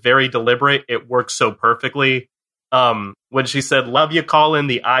is very deliberate. It works so perfectly. When she said, "Love you, Colin,"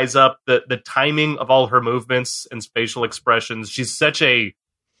 the eyes up, the timing of all her movements and facial expressions, she's such a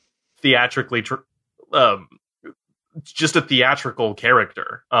theatrically just a theatrical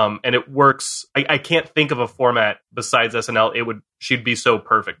character. And it works. I can't think of a format besides SNL she'd be so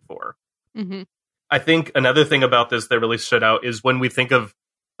perfect for. Mm-hmm. I think another thing about this that really stood out is when we think of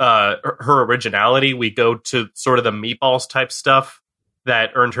her originality, we go to sort of the Meatballs type stuff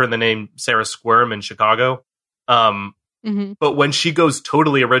that earned her the name Sarah Squirm in Chicago. Mm-hmm. But when she goes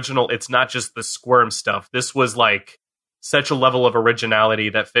totally original, it's not just the squirm stuff. This was like such a level of originality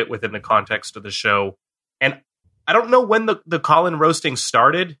that fit within the context of the show. And I don't know when the Colin roasting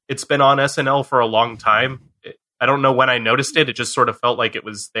started. It's been on SNL for a long time. I don't know when I noticed it. It just sort of felt like it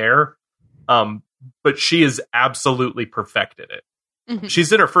was there. But she is absolutely perfected it. Mm-hmm.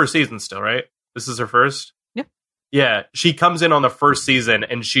 She's in her first season still, right? This is her first? Yeah. Yeah. She comes in on the first season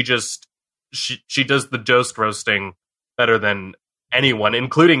and she does the Jost roasting better than anyone,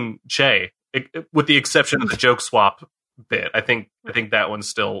 including Che, with the exception of the joke swap bit. I think that one's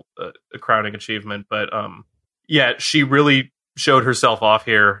still a crowning achievement. But yeah, she really showed herself off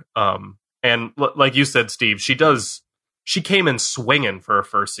here. And like you said, Steve, she came in swinging for her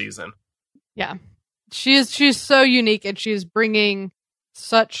first season. Yeah, she's so unique, and she's bringing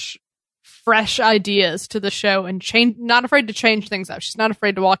such fresh ideas to the show and not afraid to change things up. She's not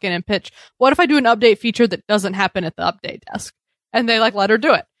afraid to walk in and pitch, what if I do an update feature that doesn't happen at the update desk? And they let her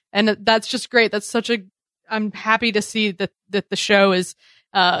do it. And that's just great. I'm happy to see that the show is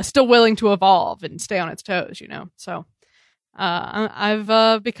still willing to evolve and stay on its toes, So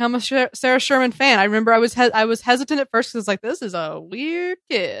I've become a Sarah Sherman fan. I remember I was hesitant at first because like, this is a weird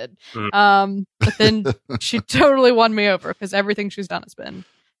kid. But then she totally won me over because everything she's done has been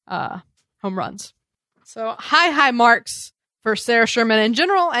home runs. So high marks for Sarah Sherman in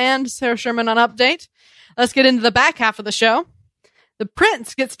general and Sarah Sherman on Update. Let's get into the back half of the show. The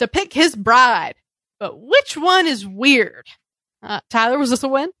prince gets to pick his bride, but which one is weird? Tyler, was this a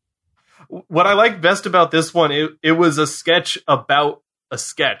win? What I liked best about this one, it was a sketch about a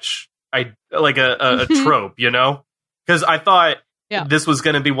sketch. I like a trope, because I thought this was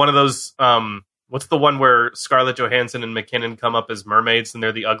going to be one of those what's the one where Scarlett Johansson and McKinnon come up as mermaids and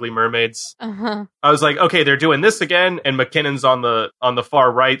they're the ugly mermaids? Uh-huh. I was like, okay, they're doing this again, and McKinnon's on the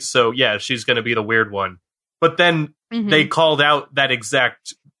far right, so yeah, she's going to be the weird one. But then they called out that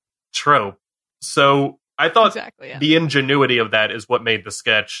exact trope. So I thought the ingenuity of that is what made the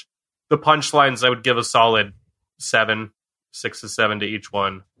sketch. The punchlines, I would give a solid 6 to 7 to each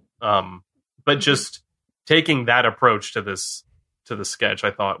one. But just taking that approach to the sketch,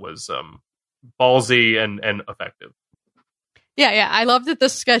 I thought was ballsy and effective. Yeah. I love that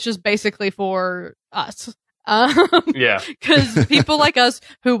this sketch is basically for us. Yeah. Because people like us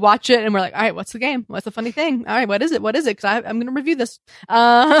who watch it and we're like, all right, what's the game? What's the funny thing? All right, what is it? Because I'm going to review this.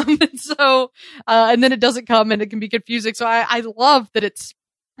 And then it doesn't come and it can be confusing. So I love that it's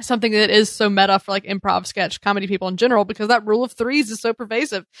something that is so meta for like improv sketch comedy people in general, because that rule of threes is so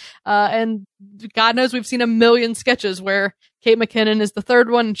pervasive. And God knows we've seen a million sketches where Kate McKinnon is the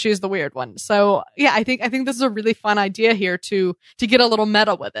third one and she's the weird one. So yeah, I think this is a really fun idea here to get a little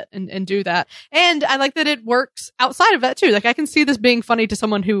meta with it and do that. And I like that it works outside of that too. Like I can see this being funny to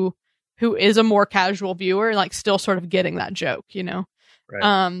someone who is a more casual viewer, like still sort of getting that joke, you know?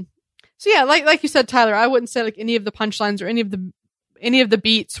 Right. So yeah, like you said, Tyler, I wouldn't say like any of the punchlines or any of the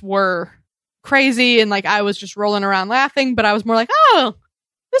beats were crazy and like I was just rolling around laughing, but I was more like, oh,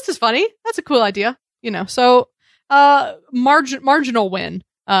 this is funny. That's a cool idea, you know? So, marginal win.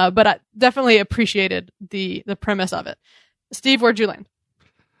 But I definitely appreciated the premise of it. Steve, where'd you land?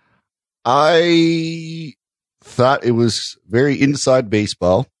 I thought it was very inside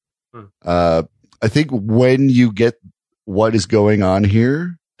baseball. I think when you get what is going on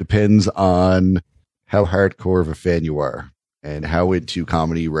here depends on how hardcore of a fan you are and how into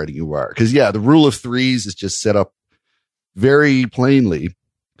comedy writing you are. Because yeah, the rule of threes is just set up very plainly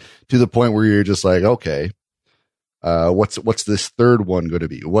to the point where you're just like, okay, what's this third one going to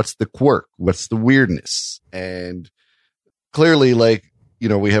be? What's the quirk? What's the weirdness? And clearly, like, you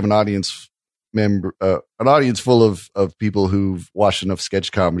know, we have an audience full of people who've watched enough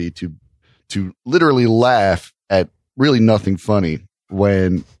sketch comedy to literally laugh at really nothing funny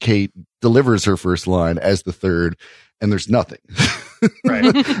when Kate delivers her first line as the third and there's nothing.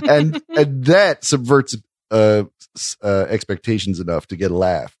 Right. and that subverts expectations enough to get a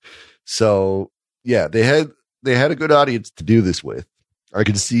laugh. So yeah, they had a good audience to do this with. I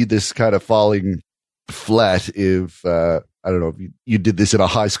could see this kind of falling flat if I don't know if you did this in a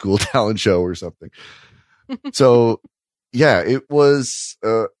high school talent show or something. So yeah, it was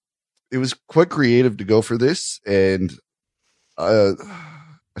quite creative to go for this, and I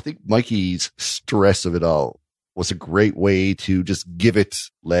think Mikey's stress of it all was a great way to just give it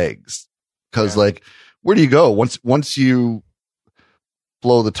legs. Because like, where do you go once you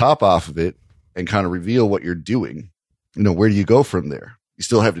blow the top off of it and kind of reveal what you're doing? You know, where do you go from there? You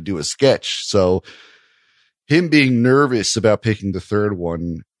still have to do a sketch. So him being nervous about picking the third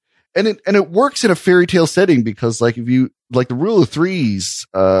one, and it works in a fairy tale setting, because like if you like the rule of threes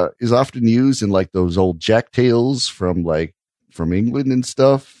is often used in like those old Jack tales from England and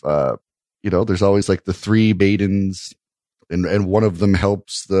stuff. You know, there's always like the three maidens and one of them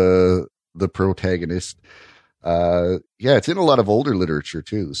helps the protagonist. Yeah, it's in a lot of older literature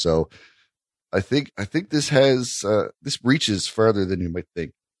too. So I think this has this reaches farther than you might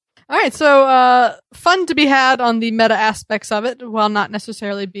think. All right, so fun to be had on the meta aspects of it, while not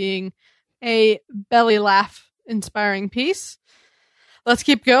necessarily being a belly laugh inspiring piece. Let's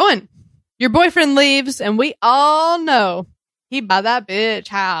keep going. Your boyfriend leaves, and we all know he buy that bitch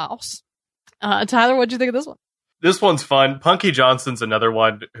house. Tyler, what'd you think of this one? This one's fun. Punky Johnson's another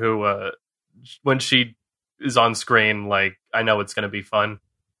one who, when she is on screen, like, I know it's going to be fun.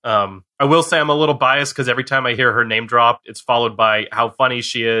 I will say I'm a little biased because every time I hear her name drop, it's followed by how funny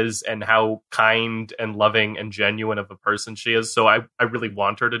she is and how kind and loving and genuine of a person she is. So I really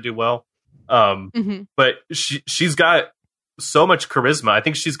want her to do well. But she's got so much charisma. I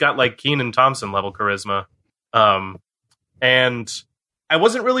think she's got like Kenan Thompson level charisma. And I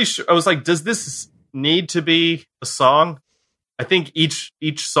wasn't really sure. I was like, does this need to be a song? I think each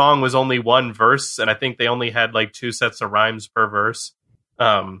song was only one verse, and I think they only had like 2 sets of rhymes per verse.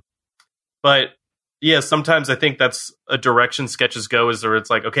 But yeah, sometimes I think that's a direction sketches go, is where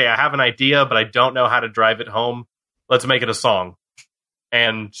it's like, okay, I have an idea, but I don't know how to drive it home. Let's make it a song.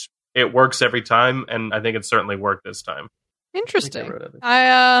 And it works every time. And I think it certainly worked this time. Interesting.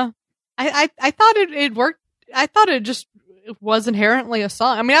 I thought it worked. I thought it just was inherently a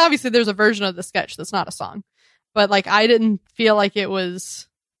song. I mean, obviously there's a version of the sketch that's not a song, but like, I didn't feel like it was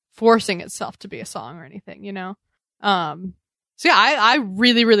forcing itself to be a song or anything, you know? So yeah, I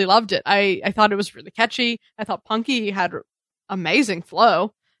really, really loved it. I thought it was really catchy. I thought Punky had amazing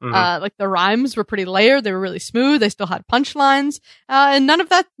flow. Mhm. The rhymes were pretty layered. They were really smooth. They still had punchlines. And none of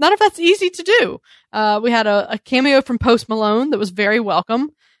that's easy to do. We had a cameo from Post Malone that was very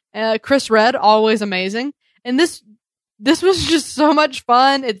welcome. Chris Redd, always amazing. And this was just so much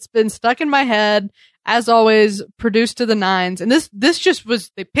fun. It's been stuck in my head. As always, produced to the nines. And this just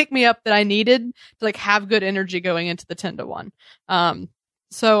was the pick me up that I needed to like have good energy going into the 10-1.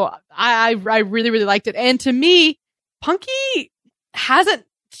 So I really, really liked it. And to me, Punky hasn't,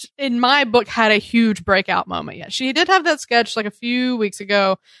 in my book, had a huge breakout moment yet. She did have that sketch like a few weeks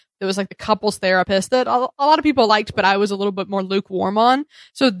ago. That was like the couples therapist that a lot of people liked, but I was a little bit more lukewarm on.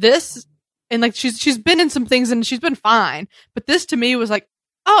 So this, and like she's been in some things and she's been fine, but this to me was like,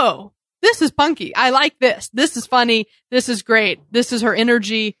 oh, this is Punky. I like this. This is funny. This is great. This is her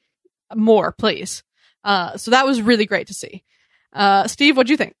energy. More, please. So that was really great to see. Steve, what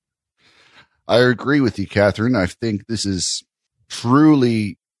do you think? I agree with you, Catherine. I think this is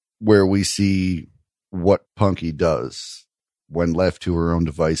truly where we see what Punky does when left to her own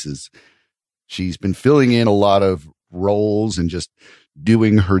devices. She's been filling in a lot of roles and just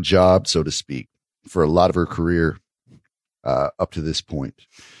doing her job, so to speak, for a lot of her career up to this point.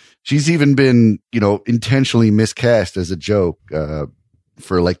 She's even been, intentionally miscast as a joke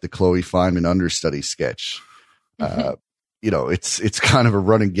for like the Chloe Fineman understudy sketch. It's kind of a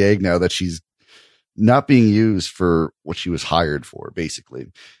running gag now that she's not being used for what she was hired for, basically.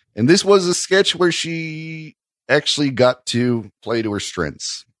 And this was a sketch where she actually got to play to her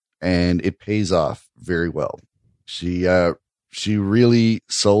strengths, and it pays off very well. She really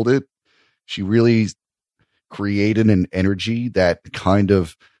sold it. She really created an energy that kind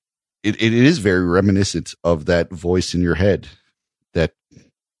of, it is very reminiscent of that voice in your head that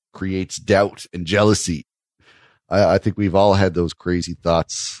creates doubt and jealousy. I think we've all had those crazy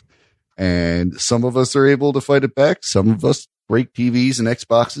thoughts, and some of us are able to fight it back. Some of us break TVs and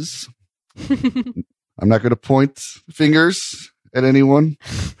Xboxes. I'm not going to point fingers at anyone,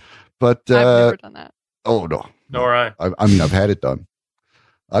 but I've never done that. Oh no, Nor I. I mean, I've had it done.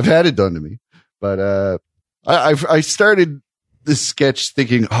 I've had it done to me, but I started this sketch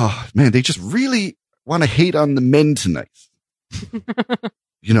thinking, oh man, they just really want to hate on the men tonight.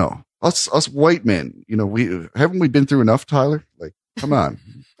 Us white men, we haven't been through enough, Tyler? Like, come on.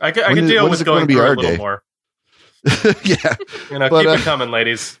 I can deal with going through a little more. Yeah. Keep it coming,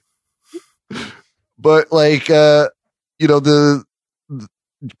 ladies. But like, the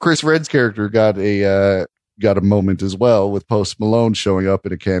Chris Redd's character got a moment as well with Post Malone showing up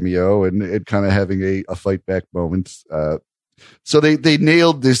in a cameo and kind of having a fight back moment. So they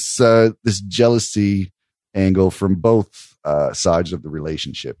nailed this jealousy angle from both sides of the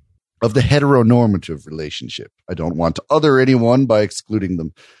relationship, of the heteronormative relationship. I don't want to other anyone by excluding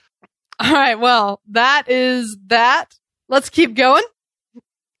them. All right. Well, that is that. Let's keep going.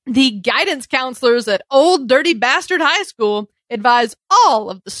 The guidance counselors at Old Dirty Bastard High School advise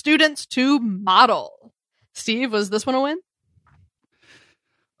all of the students to model. Steve, was this one a win?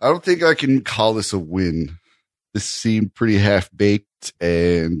 I don't think I can call this a win. This seemed pretty half-baked,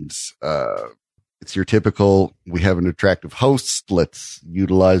 and it's your typical, we have an attractive host, let's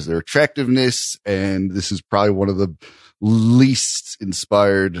utilize their attractiveness, and this is probably one of the least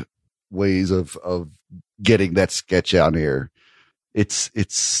inspired ways of getting that sketch on air. It's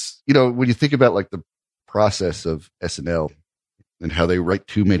when you think about like the process of SNL and how they write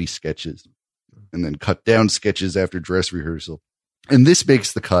too many sketches and then cut down sketches after dress rehearsal, and this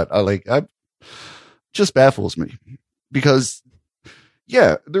makes the cut. I just baffles me because,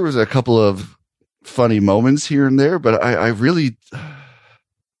 yeah, there was a couple of funny moments here and there, but I really,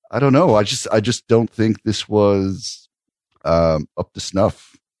 I don't know. I just don't think this was up to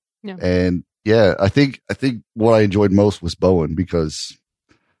snuff. Yeah. And yeah, I think what I enjoyed most was Bowen, because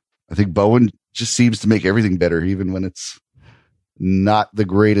I think Bowen just seems to make everything better, even when it's not the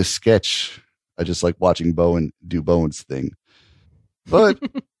greatest sketch. I just like watching Bowen do Bowen's thing. But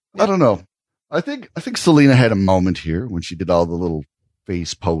I don't know. I think Selena had a moment here when she did all the little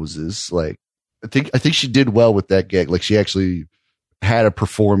face poses. Like, I think she did well with that gag. Like, she actually had a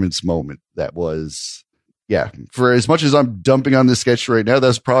performance moment that was, yeah, for as much as I'm dumping on this sketch right now,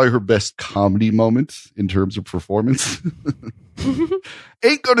 that's probably her best comedy moment in terms of performance.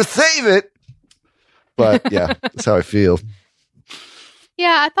 Ain't gonna save it. But yeah, that's how I feel.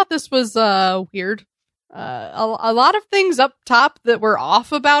 Yeah, I thought this was weird. A lot of things up top that were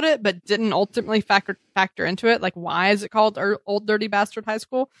off about it, but didn't ultimately factor into it. Like, why is it called Old Dirty Bastard High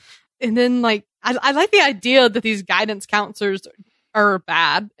School? And then, like, I like the idea that these guidance counselors are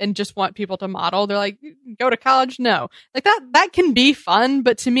bad and just want people to model. They're like, go to college? No. Like, that can be fun,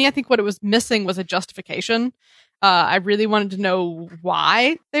 but to me, I think what it was missing was a justification. I really wanted to know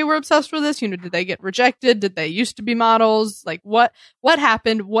why they were obsessed with this. Did they get rejected? Did they used to be models? Like what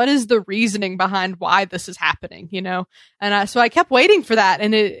happened? What is the reasoning behind why this is happening? And so I kept waiting for that,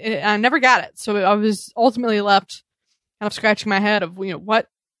 and I never got it. So I was ultimately left kind of scratching my head of what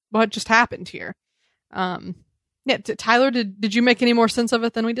just happened here. Tyler, did you make any more sense of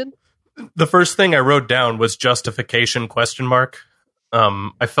it than we did? The first thing I wrote down was justification ?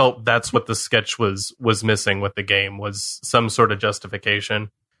 I felt that's what the sketch was missing with the game, was some sort of justification.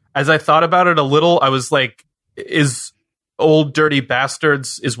 As I thought about it a little, I was like, is old dirty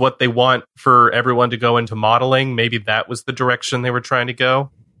bastards is what they want for everyone to go into modeling? Maybe that was the direction they were trying to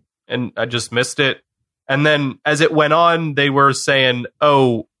go, and I just missed it. And then as it went on, they were saying,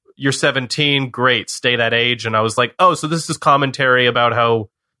 oh, you're 17, great, stay that age. And I was like, oh, so this is commentary about how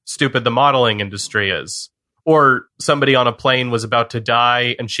stupid the modeling industry is. Or somebody on a plane was about to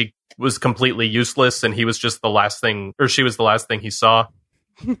die and she was completely useless and he was just the last thing, or she was the last thing he saw.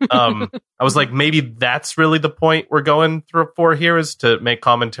 I was like, maybe that's really the point we're going for here, is to make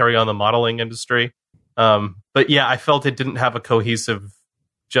commentary on the modeling industry. But yeah, I felt it didn't have a cohesive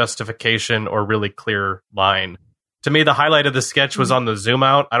justification or really clear line. To me, the highlight of the sketch was on the zoom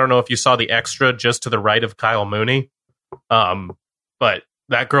out. I don't know if you saw the extra just to the right of Kyle Mooney. But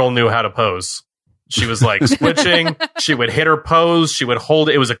that girl knew how to pose. She was like switching. She would hit her pose. She would hold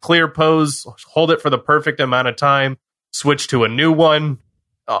it. It was a clear pose. Hold it for the perfect amount of time. Switch to a new one.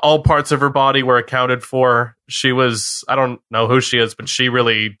 All parts of her body were accounted for. She was, I don't know who she is, but she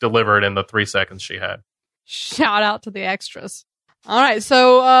really delivered in the 3 seconds she had. Shout out to the extras. All right.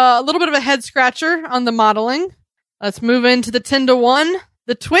 So a little bit of a head scratcher on the modeling. Let's move into the 10-1.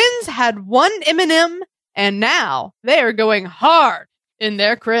 The twins had one M&M and now they are going hard in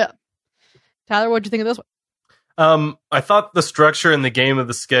their crib. Tyler, what'd you think of this one? I thought the structure in the game of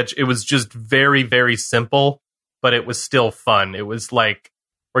the sketch, it was just very, very simple, but it was still fun. It was like,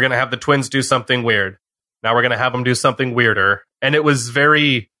 we're going to have the twins do something weird. Now we're going to have them do something weirder. And it was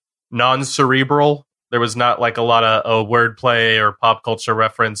very non-cerebral. There was not like a lot of wordplay or pop culture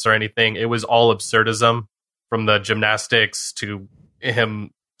reference or anything. It was all absurdism, from the gymnastics to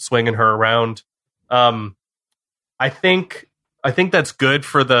him swinging her around. I think that's good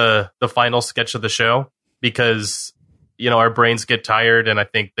for the final sketch of the show, because our brains get tired, and I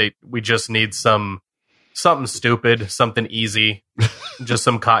think we just need something stupid, something easy, just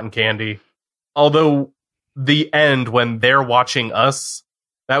some cotton candy. Although the end, when they're watching us,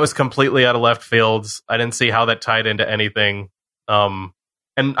 that was completely out of left field. I didn't see how that tied into anything.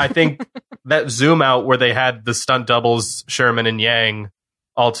 And I think that zoom out where they had the stunt doubles, Sherman and Yang,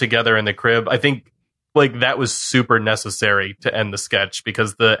 all together in the crib, I think like that was super necessary to end the sketch,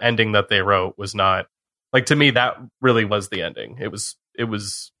 because the ending that they wrote was not, like, to me, that really was the ending. It was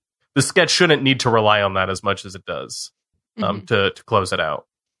the sketch shouldn't need to rely on that as much as it does to close it out.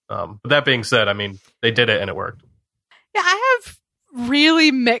 But that being said, I mean, they did it and it worked. Yeah, I have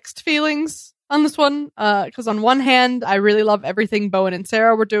really mixed feelings on this one, because on one hand, I really love everything Bowen and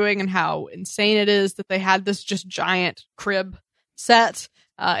Sarah were doing and how insane it is that they had this just giant crib set.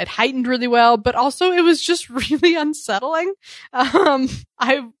 It heightened really well, but also it was just really unsettling.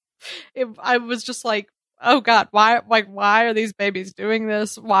 I was just like, oh God, why are these babies doing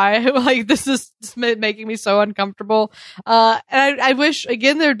this? Why, like, this is making me so uncomfortable. And I wish,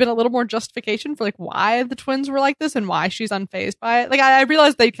 again, there had been a little more justification for like why the twins were like this and why she's unfazed by it. Like, I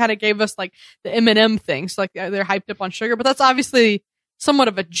realized they kind of gave us like the M&M thing. So like they're hyped up on sugar, but that's obviously somewhat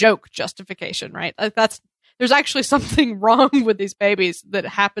of a joke justification, right? Like there's actually something wrong with these babies that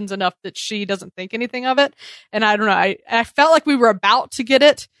happens enough that she doesn't think anything of it. And I don't know. I felt like we were about to get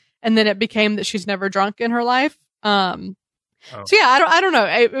it, and then it became that she's never drunk in her life. So yeah, I don't know.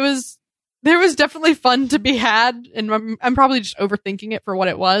 There was definitely fun to be had, and I'm probably just overthinking it for what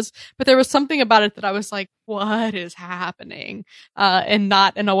it was, but there was something about it that I was like, what is happening? And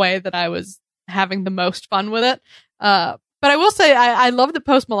not in a way that I was having the most fun with it. But I will say, I love that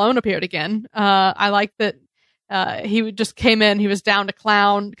Post Malone appeared again. I like that he just came in, he was down to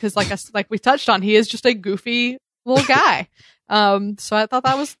clown, because like we touched on, he is just a goofy little guy. So I thought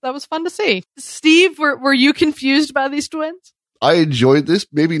that was fun to see. Steve, were you confused by these twins? I enjoyed this,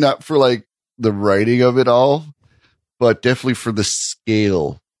 maybe not for like the writing of it all, but definitely for the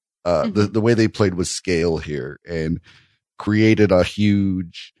scale, the way they played with scale here and created a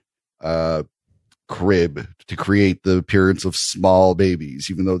huge, crib to create the appearance of small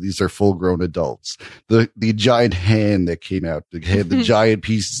babies, even though these are full grown adults. The giant hand that came out, the giant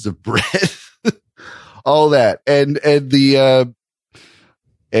pieces of bread, all that. And the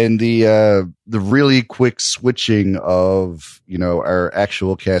really quick switching of, our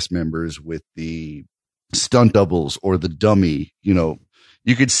actual cast members with the stunt doubles or the dummy,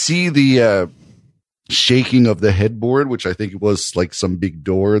 you could see the shaking of the headboard, which I think it was like some big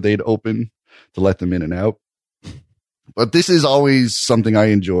door they'd open to let them in and out. But this is always something I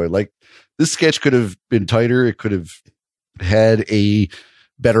enjoy. Like, this sketch could have been tighter. It could have had a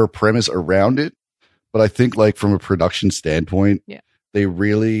better premise around it. But I think, like, from a production standpoint, they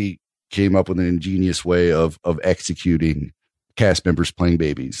really came up with an ingenious way of executing cast members playing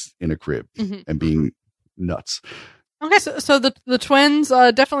babies in a crib and being nuts. Okay, so the twins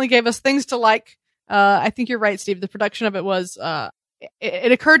definitely gave us things to like. I think you're right, Steve. The production of it was,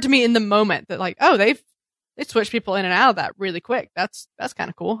 it occurred to me in the moment that, like, oh, they switched people in and out of that really quick. That's kind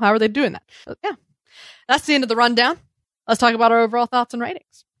of cool. How are they doing that? So, yeah, that's the end of the rundown. Let's talk about our overall thoughts and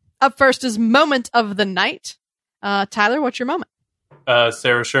ratings. Up first is moment of the night. Tyler, what's your moment?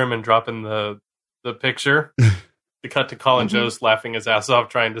 Sarah Sherman dropping the picture. The cut to Colin Jost laughing his ass off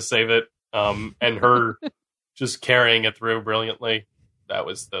trying to save it, and her just carrying it through brilliantly. That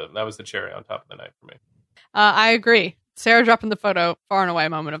was the cherry on top of the night for me. I agree. Sarah dropping the photo, far and away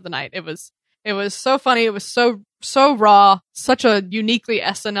moment of the night. It was so funny. It was so raw, such a uniquely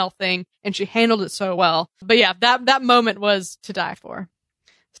SNL thing, and she handled it so well. But yeah, that moment was to die for.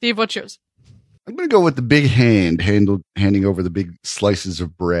 Steve, what's yours? I'm going to go with the big handing over the big slices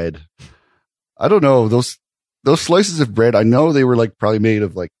of bread. I don't know, those slices of bread, I know they were like probably made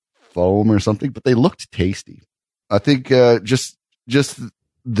of like foam or something, but they looked tasty. I think just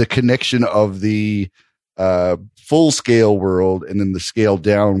the connection of the full scale world and then the scaled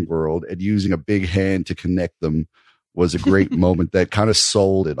down world and using a big hand to connect them was a great moment that kind of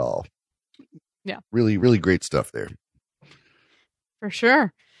sold it all. Yeah. Really, really great stuff there. For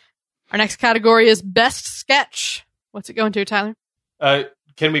sure. Our next category is best sketch. What's it going to, Tyler?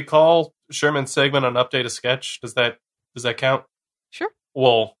 Can we call Sherman's segment on Update a Sketch? Does that count? Sure.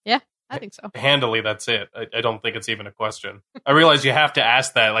 Well, yeah, I think so. Handily, that's it. I don't think it's even a question. I realize you have to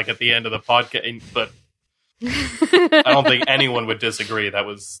ask that like at the end of the podcast, but I don't think anyone would disagree. That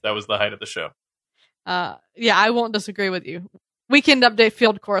was the height of the show. Yeah, I won't disagree with you. Weekend Update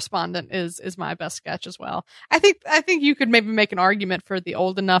Field Correspondent is my best sketch as well. I think you could maybe make an argument for the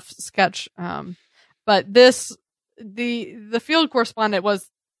Old Enough sketch, but the Field Correspondent was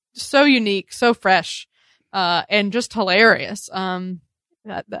so unique, so fresh, and just hilarious. That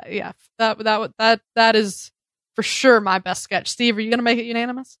is for sure my best sketch. Steve, are you going to make it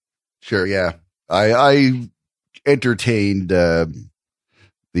unanimous? Sure, yeah. I entertained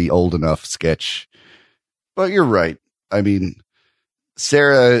the Old Enough sketch, but you're right. I mean,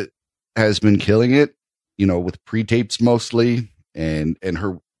 Sarah has been killing it, with pre-tapes mostly, and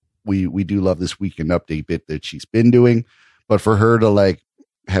we do love this Weekend Update bit that she's been doing, but for her to like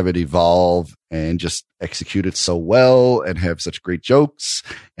have it evolve and just execute it so well and have such great jokes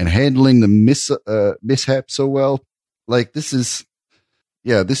and handling the mishap so well, like this is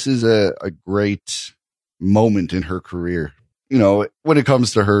a great moment in her career. When it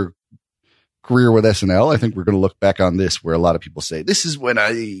comes to her career with SNL, I think we're going to look back on this where a lot of people say, this is when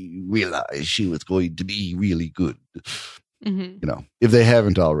I realized she was going to be really good. If they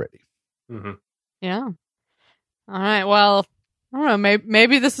haven't already. Mm-hmm. Yeah. All right. Well, I don't know.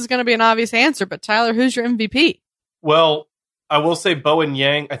 Maybe this is going to be an obvious answer, but Tyler, who's your MVP? Well, I will say Bowen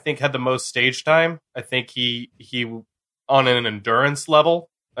Yang, I think, had the most stage time. I think he on an endurance level,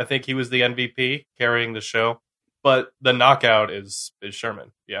 I think he was the MVP carrying the show. But the knockout is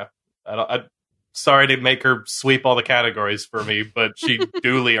Sherman. Yeah. I'm sorry to make her sweep all the categories for me, but she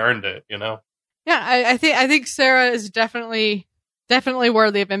duly earned it, Yeah, I think Sarah is definitely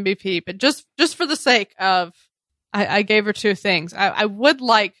worthy of MVP, but just for the sake of, I gave her two things. I would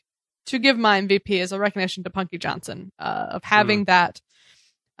like to give my MVP as a recognition to Punky Johnson of having that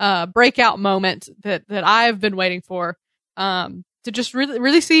breakout moment that I've been waiting for, to just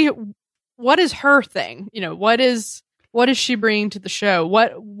really see what is her thing. What is she bringing to the show?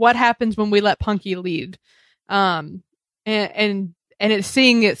 What happens when we let Punky lead? And it's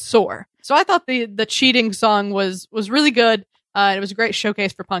seeing it soar. So I thought the cheating song was really good. It was a great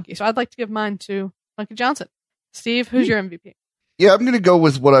showcase for Punky. So I'd like to give mine to Punky Johnson. Steve, who's your MVP? Yeah, I'm going to go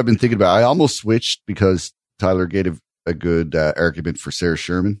with what I've been thinking about. I almost switched because Tyler gave a good argument for Sarah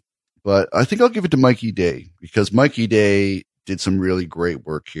Sherman, but I think I'll give it to Mikey Day because Mikey Day did some really great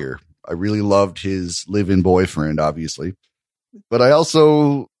work here. I really loved his live-in boyfriend, obviously, but I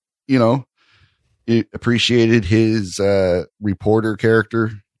also, appreciated his reporter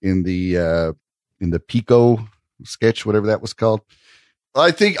character in the Pico sketch, whatever that was called.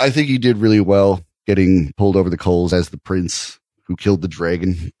 I think he did really well getting pulled over the coals as the prince who killed the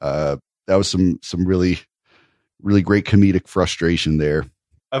dragon. That was some really, really great comedic frustration there.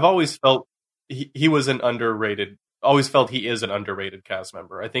 I've always felt he was an underrated. Always felt he is an underrated cast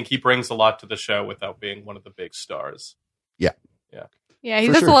member. I think he brings a lot to the show without being one of the big stars. Yeah, he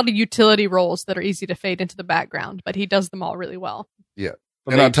For does sure. a lot of utility roles that are easy to fade into the background, but he does them all really well. yeah.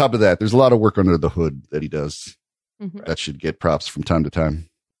 But And on top of that, there's a lot of work under the hood that he does. Mhm. That should get props from time to time.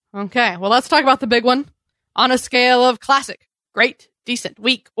 Okay, well, let's talk about the big one. On a scale of classic, great, decent,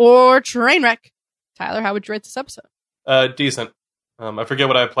 weak, or train wreck, Tyler, how would you rate this episode? Decent. I forget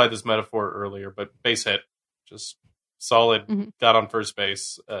what I applied this metaphor earlier, but base hit, just solid. Mhm. Got on first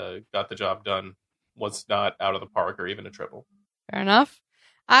base, got the job done. Was not out of the park or even a triple. Fair enough.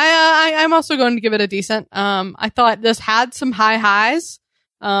 I'm also going to give it a decent. I thought this had some high highs,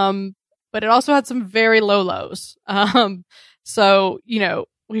 but it also had some very low lows. So,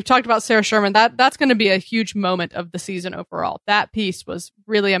 we've talked about Sarah Sherman. That's going to be a huge moment of the season overall. That piece was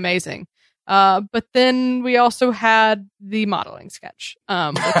really amazing. But then we also had the modeling sketch, which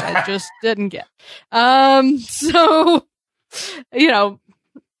I just didn't get. So,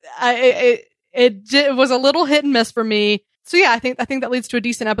 it was a little hit and miss for me. So yeah, I think that leads to a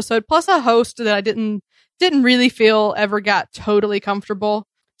decent episode. Plus a host that I didn't really feel ever got totally comfortable.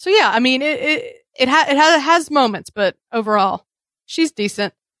 So yeah, I mean it has moments, but overall, she's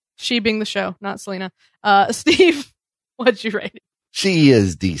decent. She being the show, not Selena. Steve, what'd you rate it? She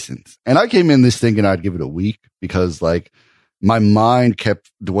is decent. And I came in this thinking I'd give it a week because like my mind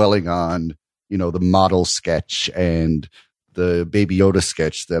kept dwelling on, the model sketch and the Baby Yoda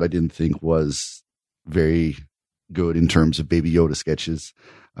sketch that I didn't think was very good in terms of Baby Yoda sketches.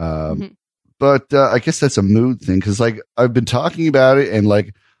 But I guess that's a mood thing because like I've been talking about it and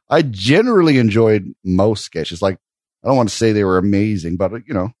like I generally enjoyed most sketches. Like I don't want to say they were amazing, but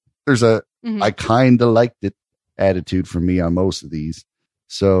there's I kind of liked it attitude for me on most of these.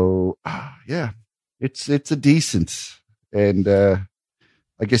 So yeah, it's a decent. And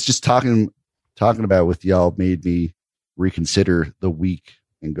I guess just talking about it with y'all made me reconsider the week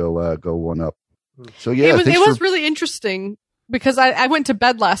and go one up. So yeah, it was really interesting because I went to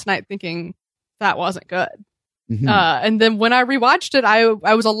bed last night thinking that wasn't good. Mhm. And then when I rewatched it,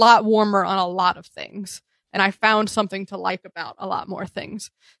 I was a lot warmer on a lot of things. And I found something to like about a lot more things.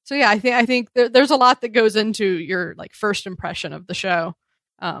 So yeah, I think there's a lot that goes into your like first impression of the show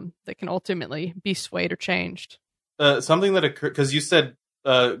that can ultimately be swayed or changed. Something that occurred because you said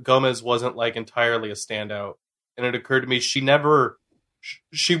Gomez wasn't like entirely a standout, and it occurred to me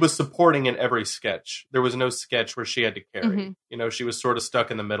she was supporting in every sketch. There was no sketch where she had to carry. She was sort of stuck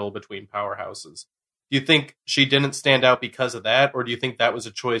in the middle between powerhouses. Do you think she didn't stand out because of that, or do you think that was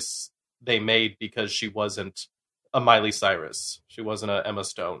a choice they made because she wasn't a Miley Cyrus? She wasn't a Emma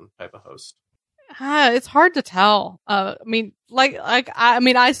Stone type of host. It's hard to tell. I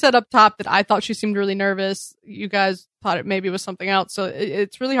said up top that I thought she seemed really nervous. You guys thought it maybe was something else. So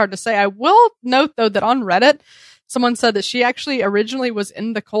it's really hard to say. I will note though that on Reddit, someone said that she actually originally was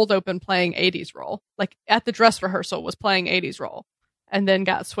in the cold open playing 80s role, like at the dress rehearsal was playing 80s role and then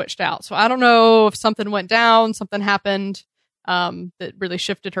got switched out. So I don't know if something went down, something happened that really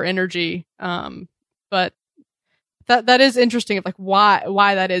shifted her energy. But that is interesting of like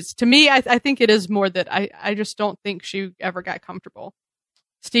why that is. To me, I think it is more that I just don't think she ever got comfortable.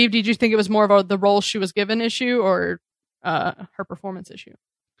 Steve, did you think it was more of the role she was given issue or her performance issue?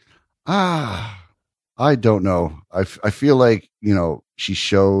 I don't know. I feel like, she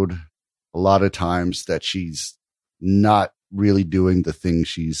showed a lot of times that she's not really doing the thing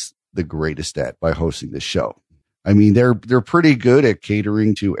she's the greatest at by hosting this show. I mean, they're pretty good at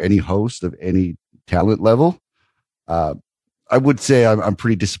catering to any host of any talent level. I would say I'm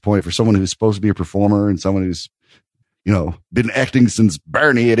pretty disappointed for someone who's supposed to be a performer and someone who's, been acting since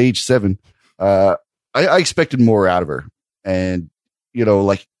Barney at age 7. I expected more out of her. And,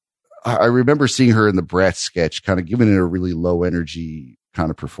 I remember seeing her in the Bratz sketch, kind of giving it a really low energy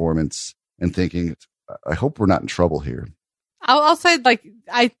kind of performance and thinking, I hope we're not in trouble here. I'll say like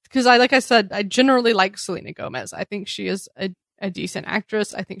I said, I generally like Selena Gomez. I think she is a decent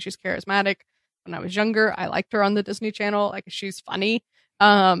actress. I think she's charismatic. When I was younger, I liked her on the Disney Channel. Like she's funny.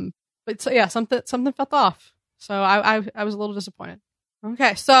 But so yeah, something felt off. So I was a little disappointed.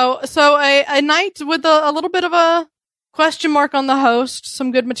 Okay. So a night with a little bit of a question mark on the host,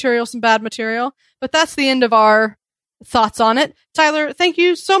 some good material, some bad material, but that's the end of our thoughts on it. Tyler, thank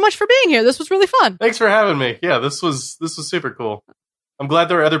you so much for being here. This was really fun. Thanks for having me. Yeah, this was super cool. I'm glad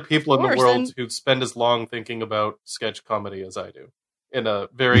there are other people in the world who spend as long thinking about sketch comedy as I do in a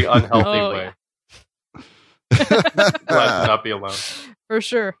very unhealthy way. Glad to not be alone. For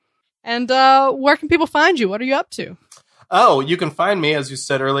sure. And where can people find you? What are you up to? Oh, you can find me, as you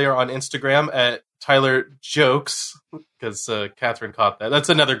said earlier, on Instagram at Tyler jokes, because Catherine caught that. That's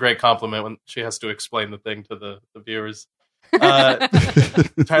another great compliment when she has to explain the thing to the viewers.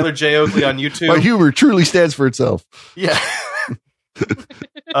 Tyler J. Oakley on YouTube. My humor truly stands for itself. Yeah.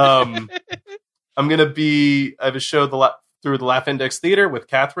 I'm going to I have a show through the Laugh Index Theater with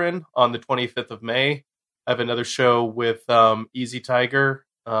Catherine on the 25th of May. I have another show with Easy Tiger.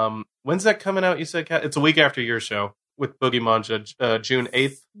 When's that coming out, you said, Kat? It's a week after your show with Boogie Manja, June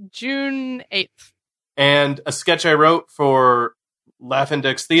 8th. June 8th. And a sketch I wrote for Laugh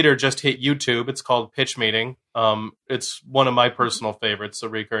Index Theater just hit YouTube. It's called Pitch Meeting. It's one of my personal favorites, a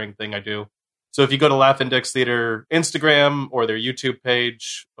recurring thing I do. So if you go to Laugh Index Theater Instagram or their YouTube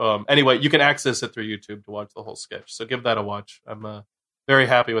page, anyway, you can access it through YouTube to watch the whole sketch. So give that a watch. I'm very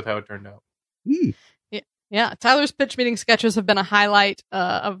happy with how it turned out. Yeah, Tyler's pitch meeting sketches have been a highlight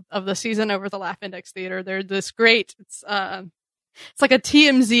of the season over at the Laugh Index Theater. They're this great. It's like a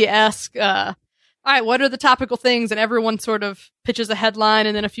TMZ-esque. All right, what are the topical things? And everyone sort of pitches a headline,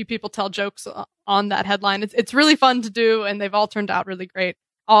 and then a few people tell jokes on that headline. It's really fun to do, and they've all turned out really great.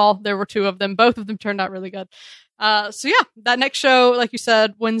 There were 2 of them. Both of them turned out really good. So yeah, that next show, like you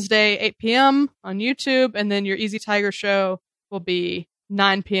said, Wednesday, 8 p.m. on YouTube, and then your Easy Tiger show will be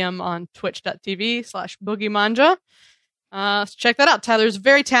 9 p.m. on twitch.tv/BoogieManja. So check that out. Tyler's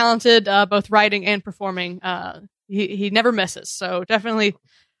very talented, both writing and performing. He never misses. So definitely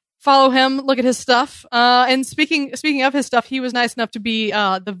follow him, look at his stuff. And speaking of his stuff, he was nice enough to be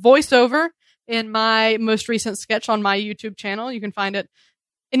the voiceover in my most recent sketch on my YouTube channel. You can find it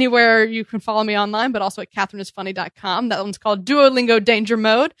anywhere you can follow me online, but also at catherineisfunny.com. That one's called Duolingo Danger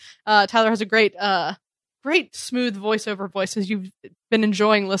Mode. Tyler has a great smooth voiceover voice, as you've been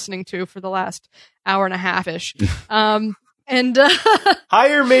enjoying listening to for the last hour and a half-ish. Hire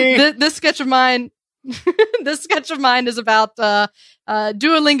me! This sketch of mine is about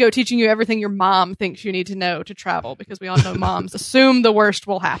Duolingo teaching you everything your mom thinks you need to know to travel, because we all know moms assume the worst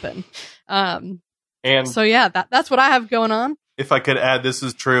will happen. And so yeah, that's what I have going on. If I could add, this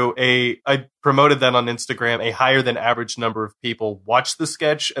is true. I promoted that on Instagram. A higher than average number of people watched the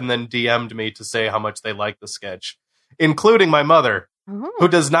sketch and then DM'd me to say how much they liked the sketch, including my mother, who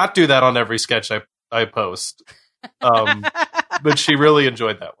does not do that on every sketch I post. But she really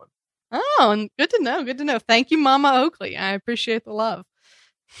enjoyed that one. Oh, and good to know. Good to know. Thank you, Mama Oakley. I appreciate the love.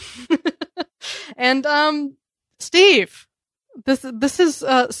 And Steve, this is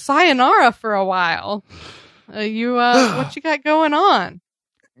sayonara for a while. What you got going on?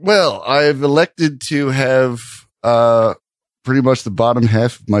 Well, I've elected to have pretty much the bottom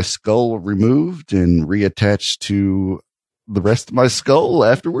half of my skull removed and reattached to the rest of my skull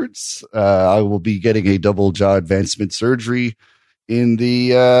afterwards. I will be getting a double jaw advancement surgery in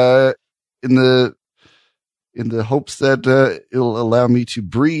the hopes that it'll allow me to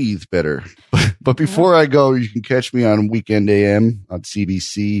breathe better. But before I go, you can catch me on Weekend AM on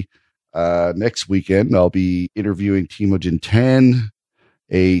CBC. Next weekend, I'll be interviewing Timojin Tan,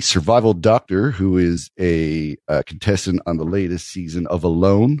 a survival doctor who is a contestant on the latest season of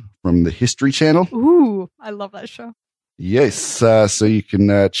Alone from the History Channel. Ooh, I love that show. Yes, so you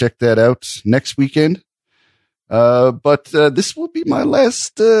can check that out next weekend. But this will be my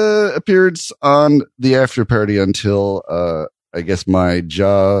last appearance on the after party until I guess my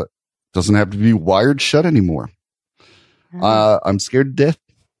jaw doesn't have to be wired shut anymore. I'm scared to death.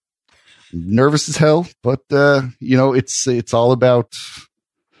 Nervous as hell, but it's all about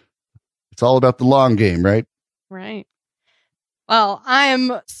the long game, right? Right. Well, I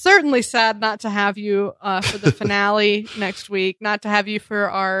am certainly sad not to have you for the finale next week, not to have you for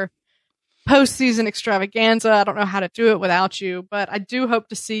our postseason extravaganza. I don't know how to do it without you, but I do hope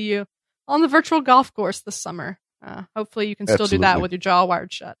to see you on the virtual golf course this summer. Hopefully you can still do that with your jaw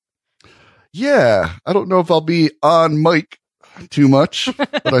wired shut. Yeah, I don't know if I'll be on mic too much,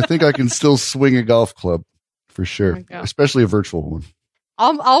 but I think I can still swing a golf club for sure, especially a virtual one.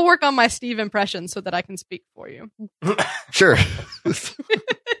 I'll work on my Steve impression so that I can speak for you. Sure.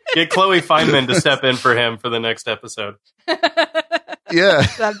 Get Chloe Feynman to step in for him for the next episode. Yeah.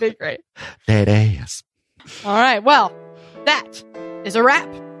 That'd be great. That ass. All right. Well, that is a wrap.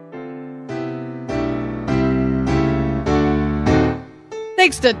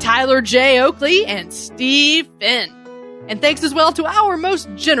 Thanks to Tyler J. Oakley and Steve Finn. And thanks as well to our most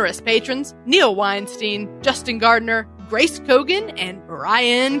generous patrons, Neil Weinstein, Justin Gardner, Grace Kogan, and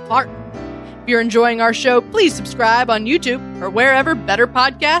Brian Clark. If you're enjoying our show, please subscribe on YouTube or wherever better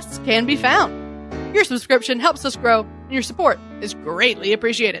podcasts can be found. Your subscription helps us grow, and your support is greatly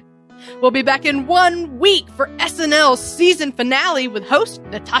appreciated. We'll be back in 1 week for SNL's season finale with host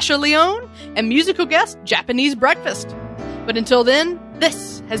Natasha Lyonne and musical guest Japanese Breakfast. But until then,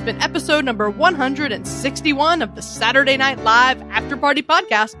 This has been episode number 161 of the Saturday Night Live After Party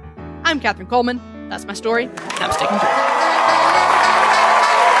Podcast. I'm Catherine Coleman. That's my story. I'm sticking to it.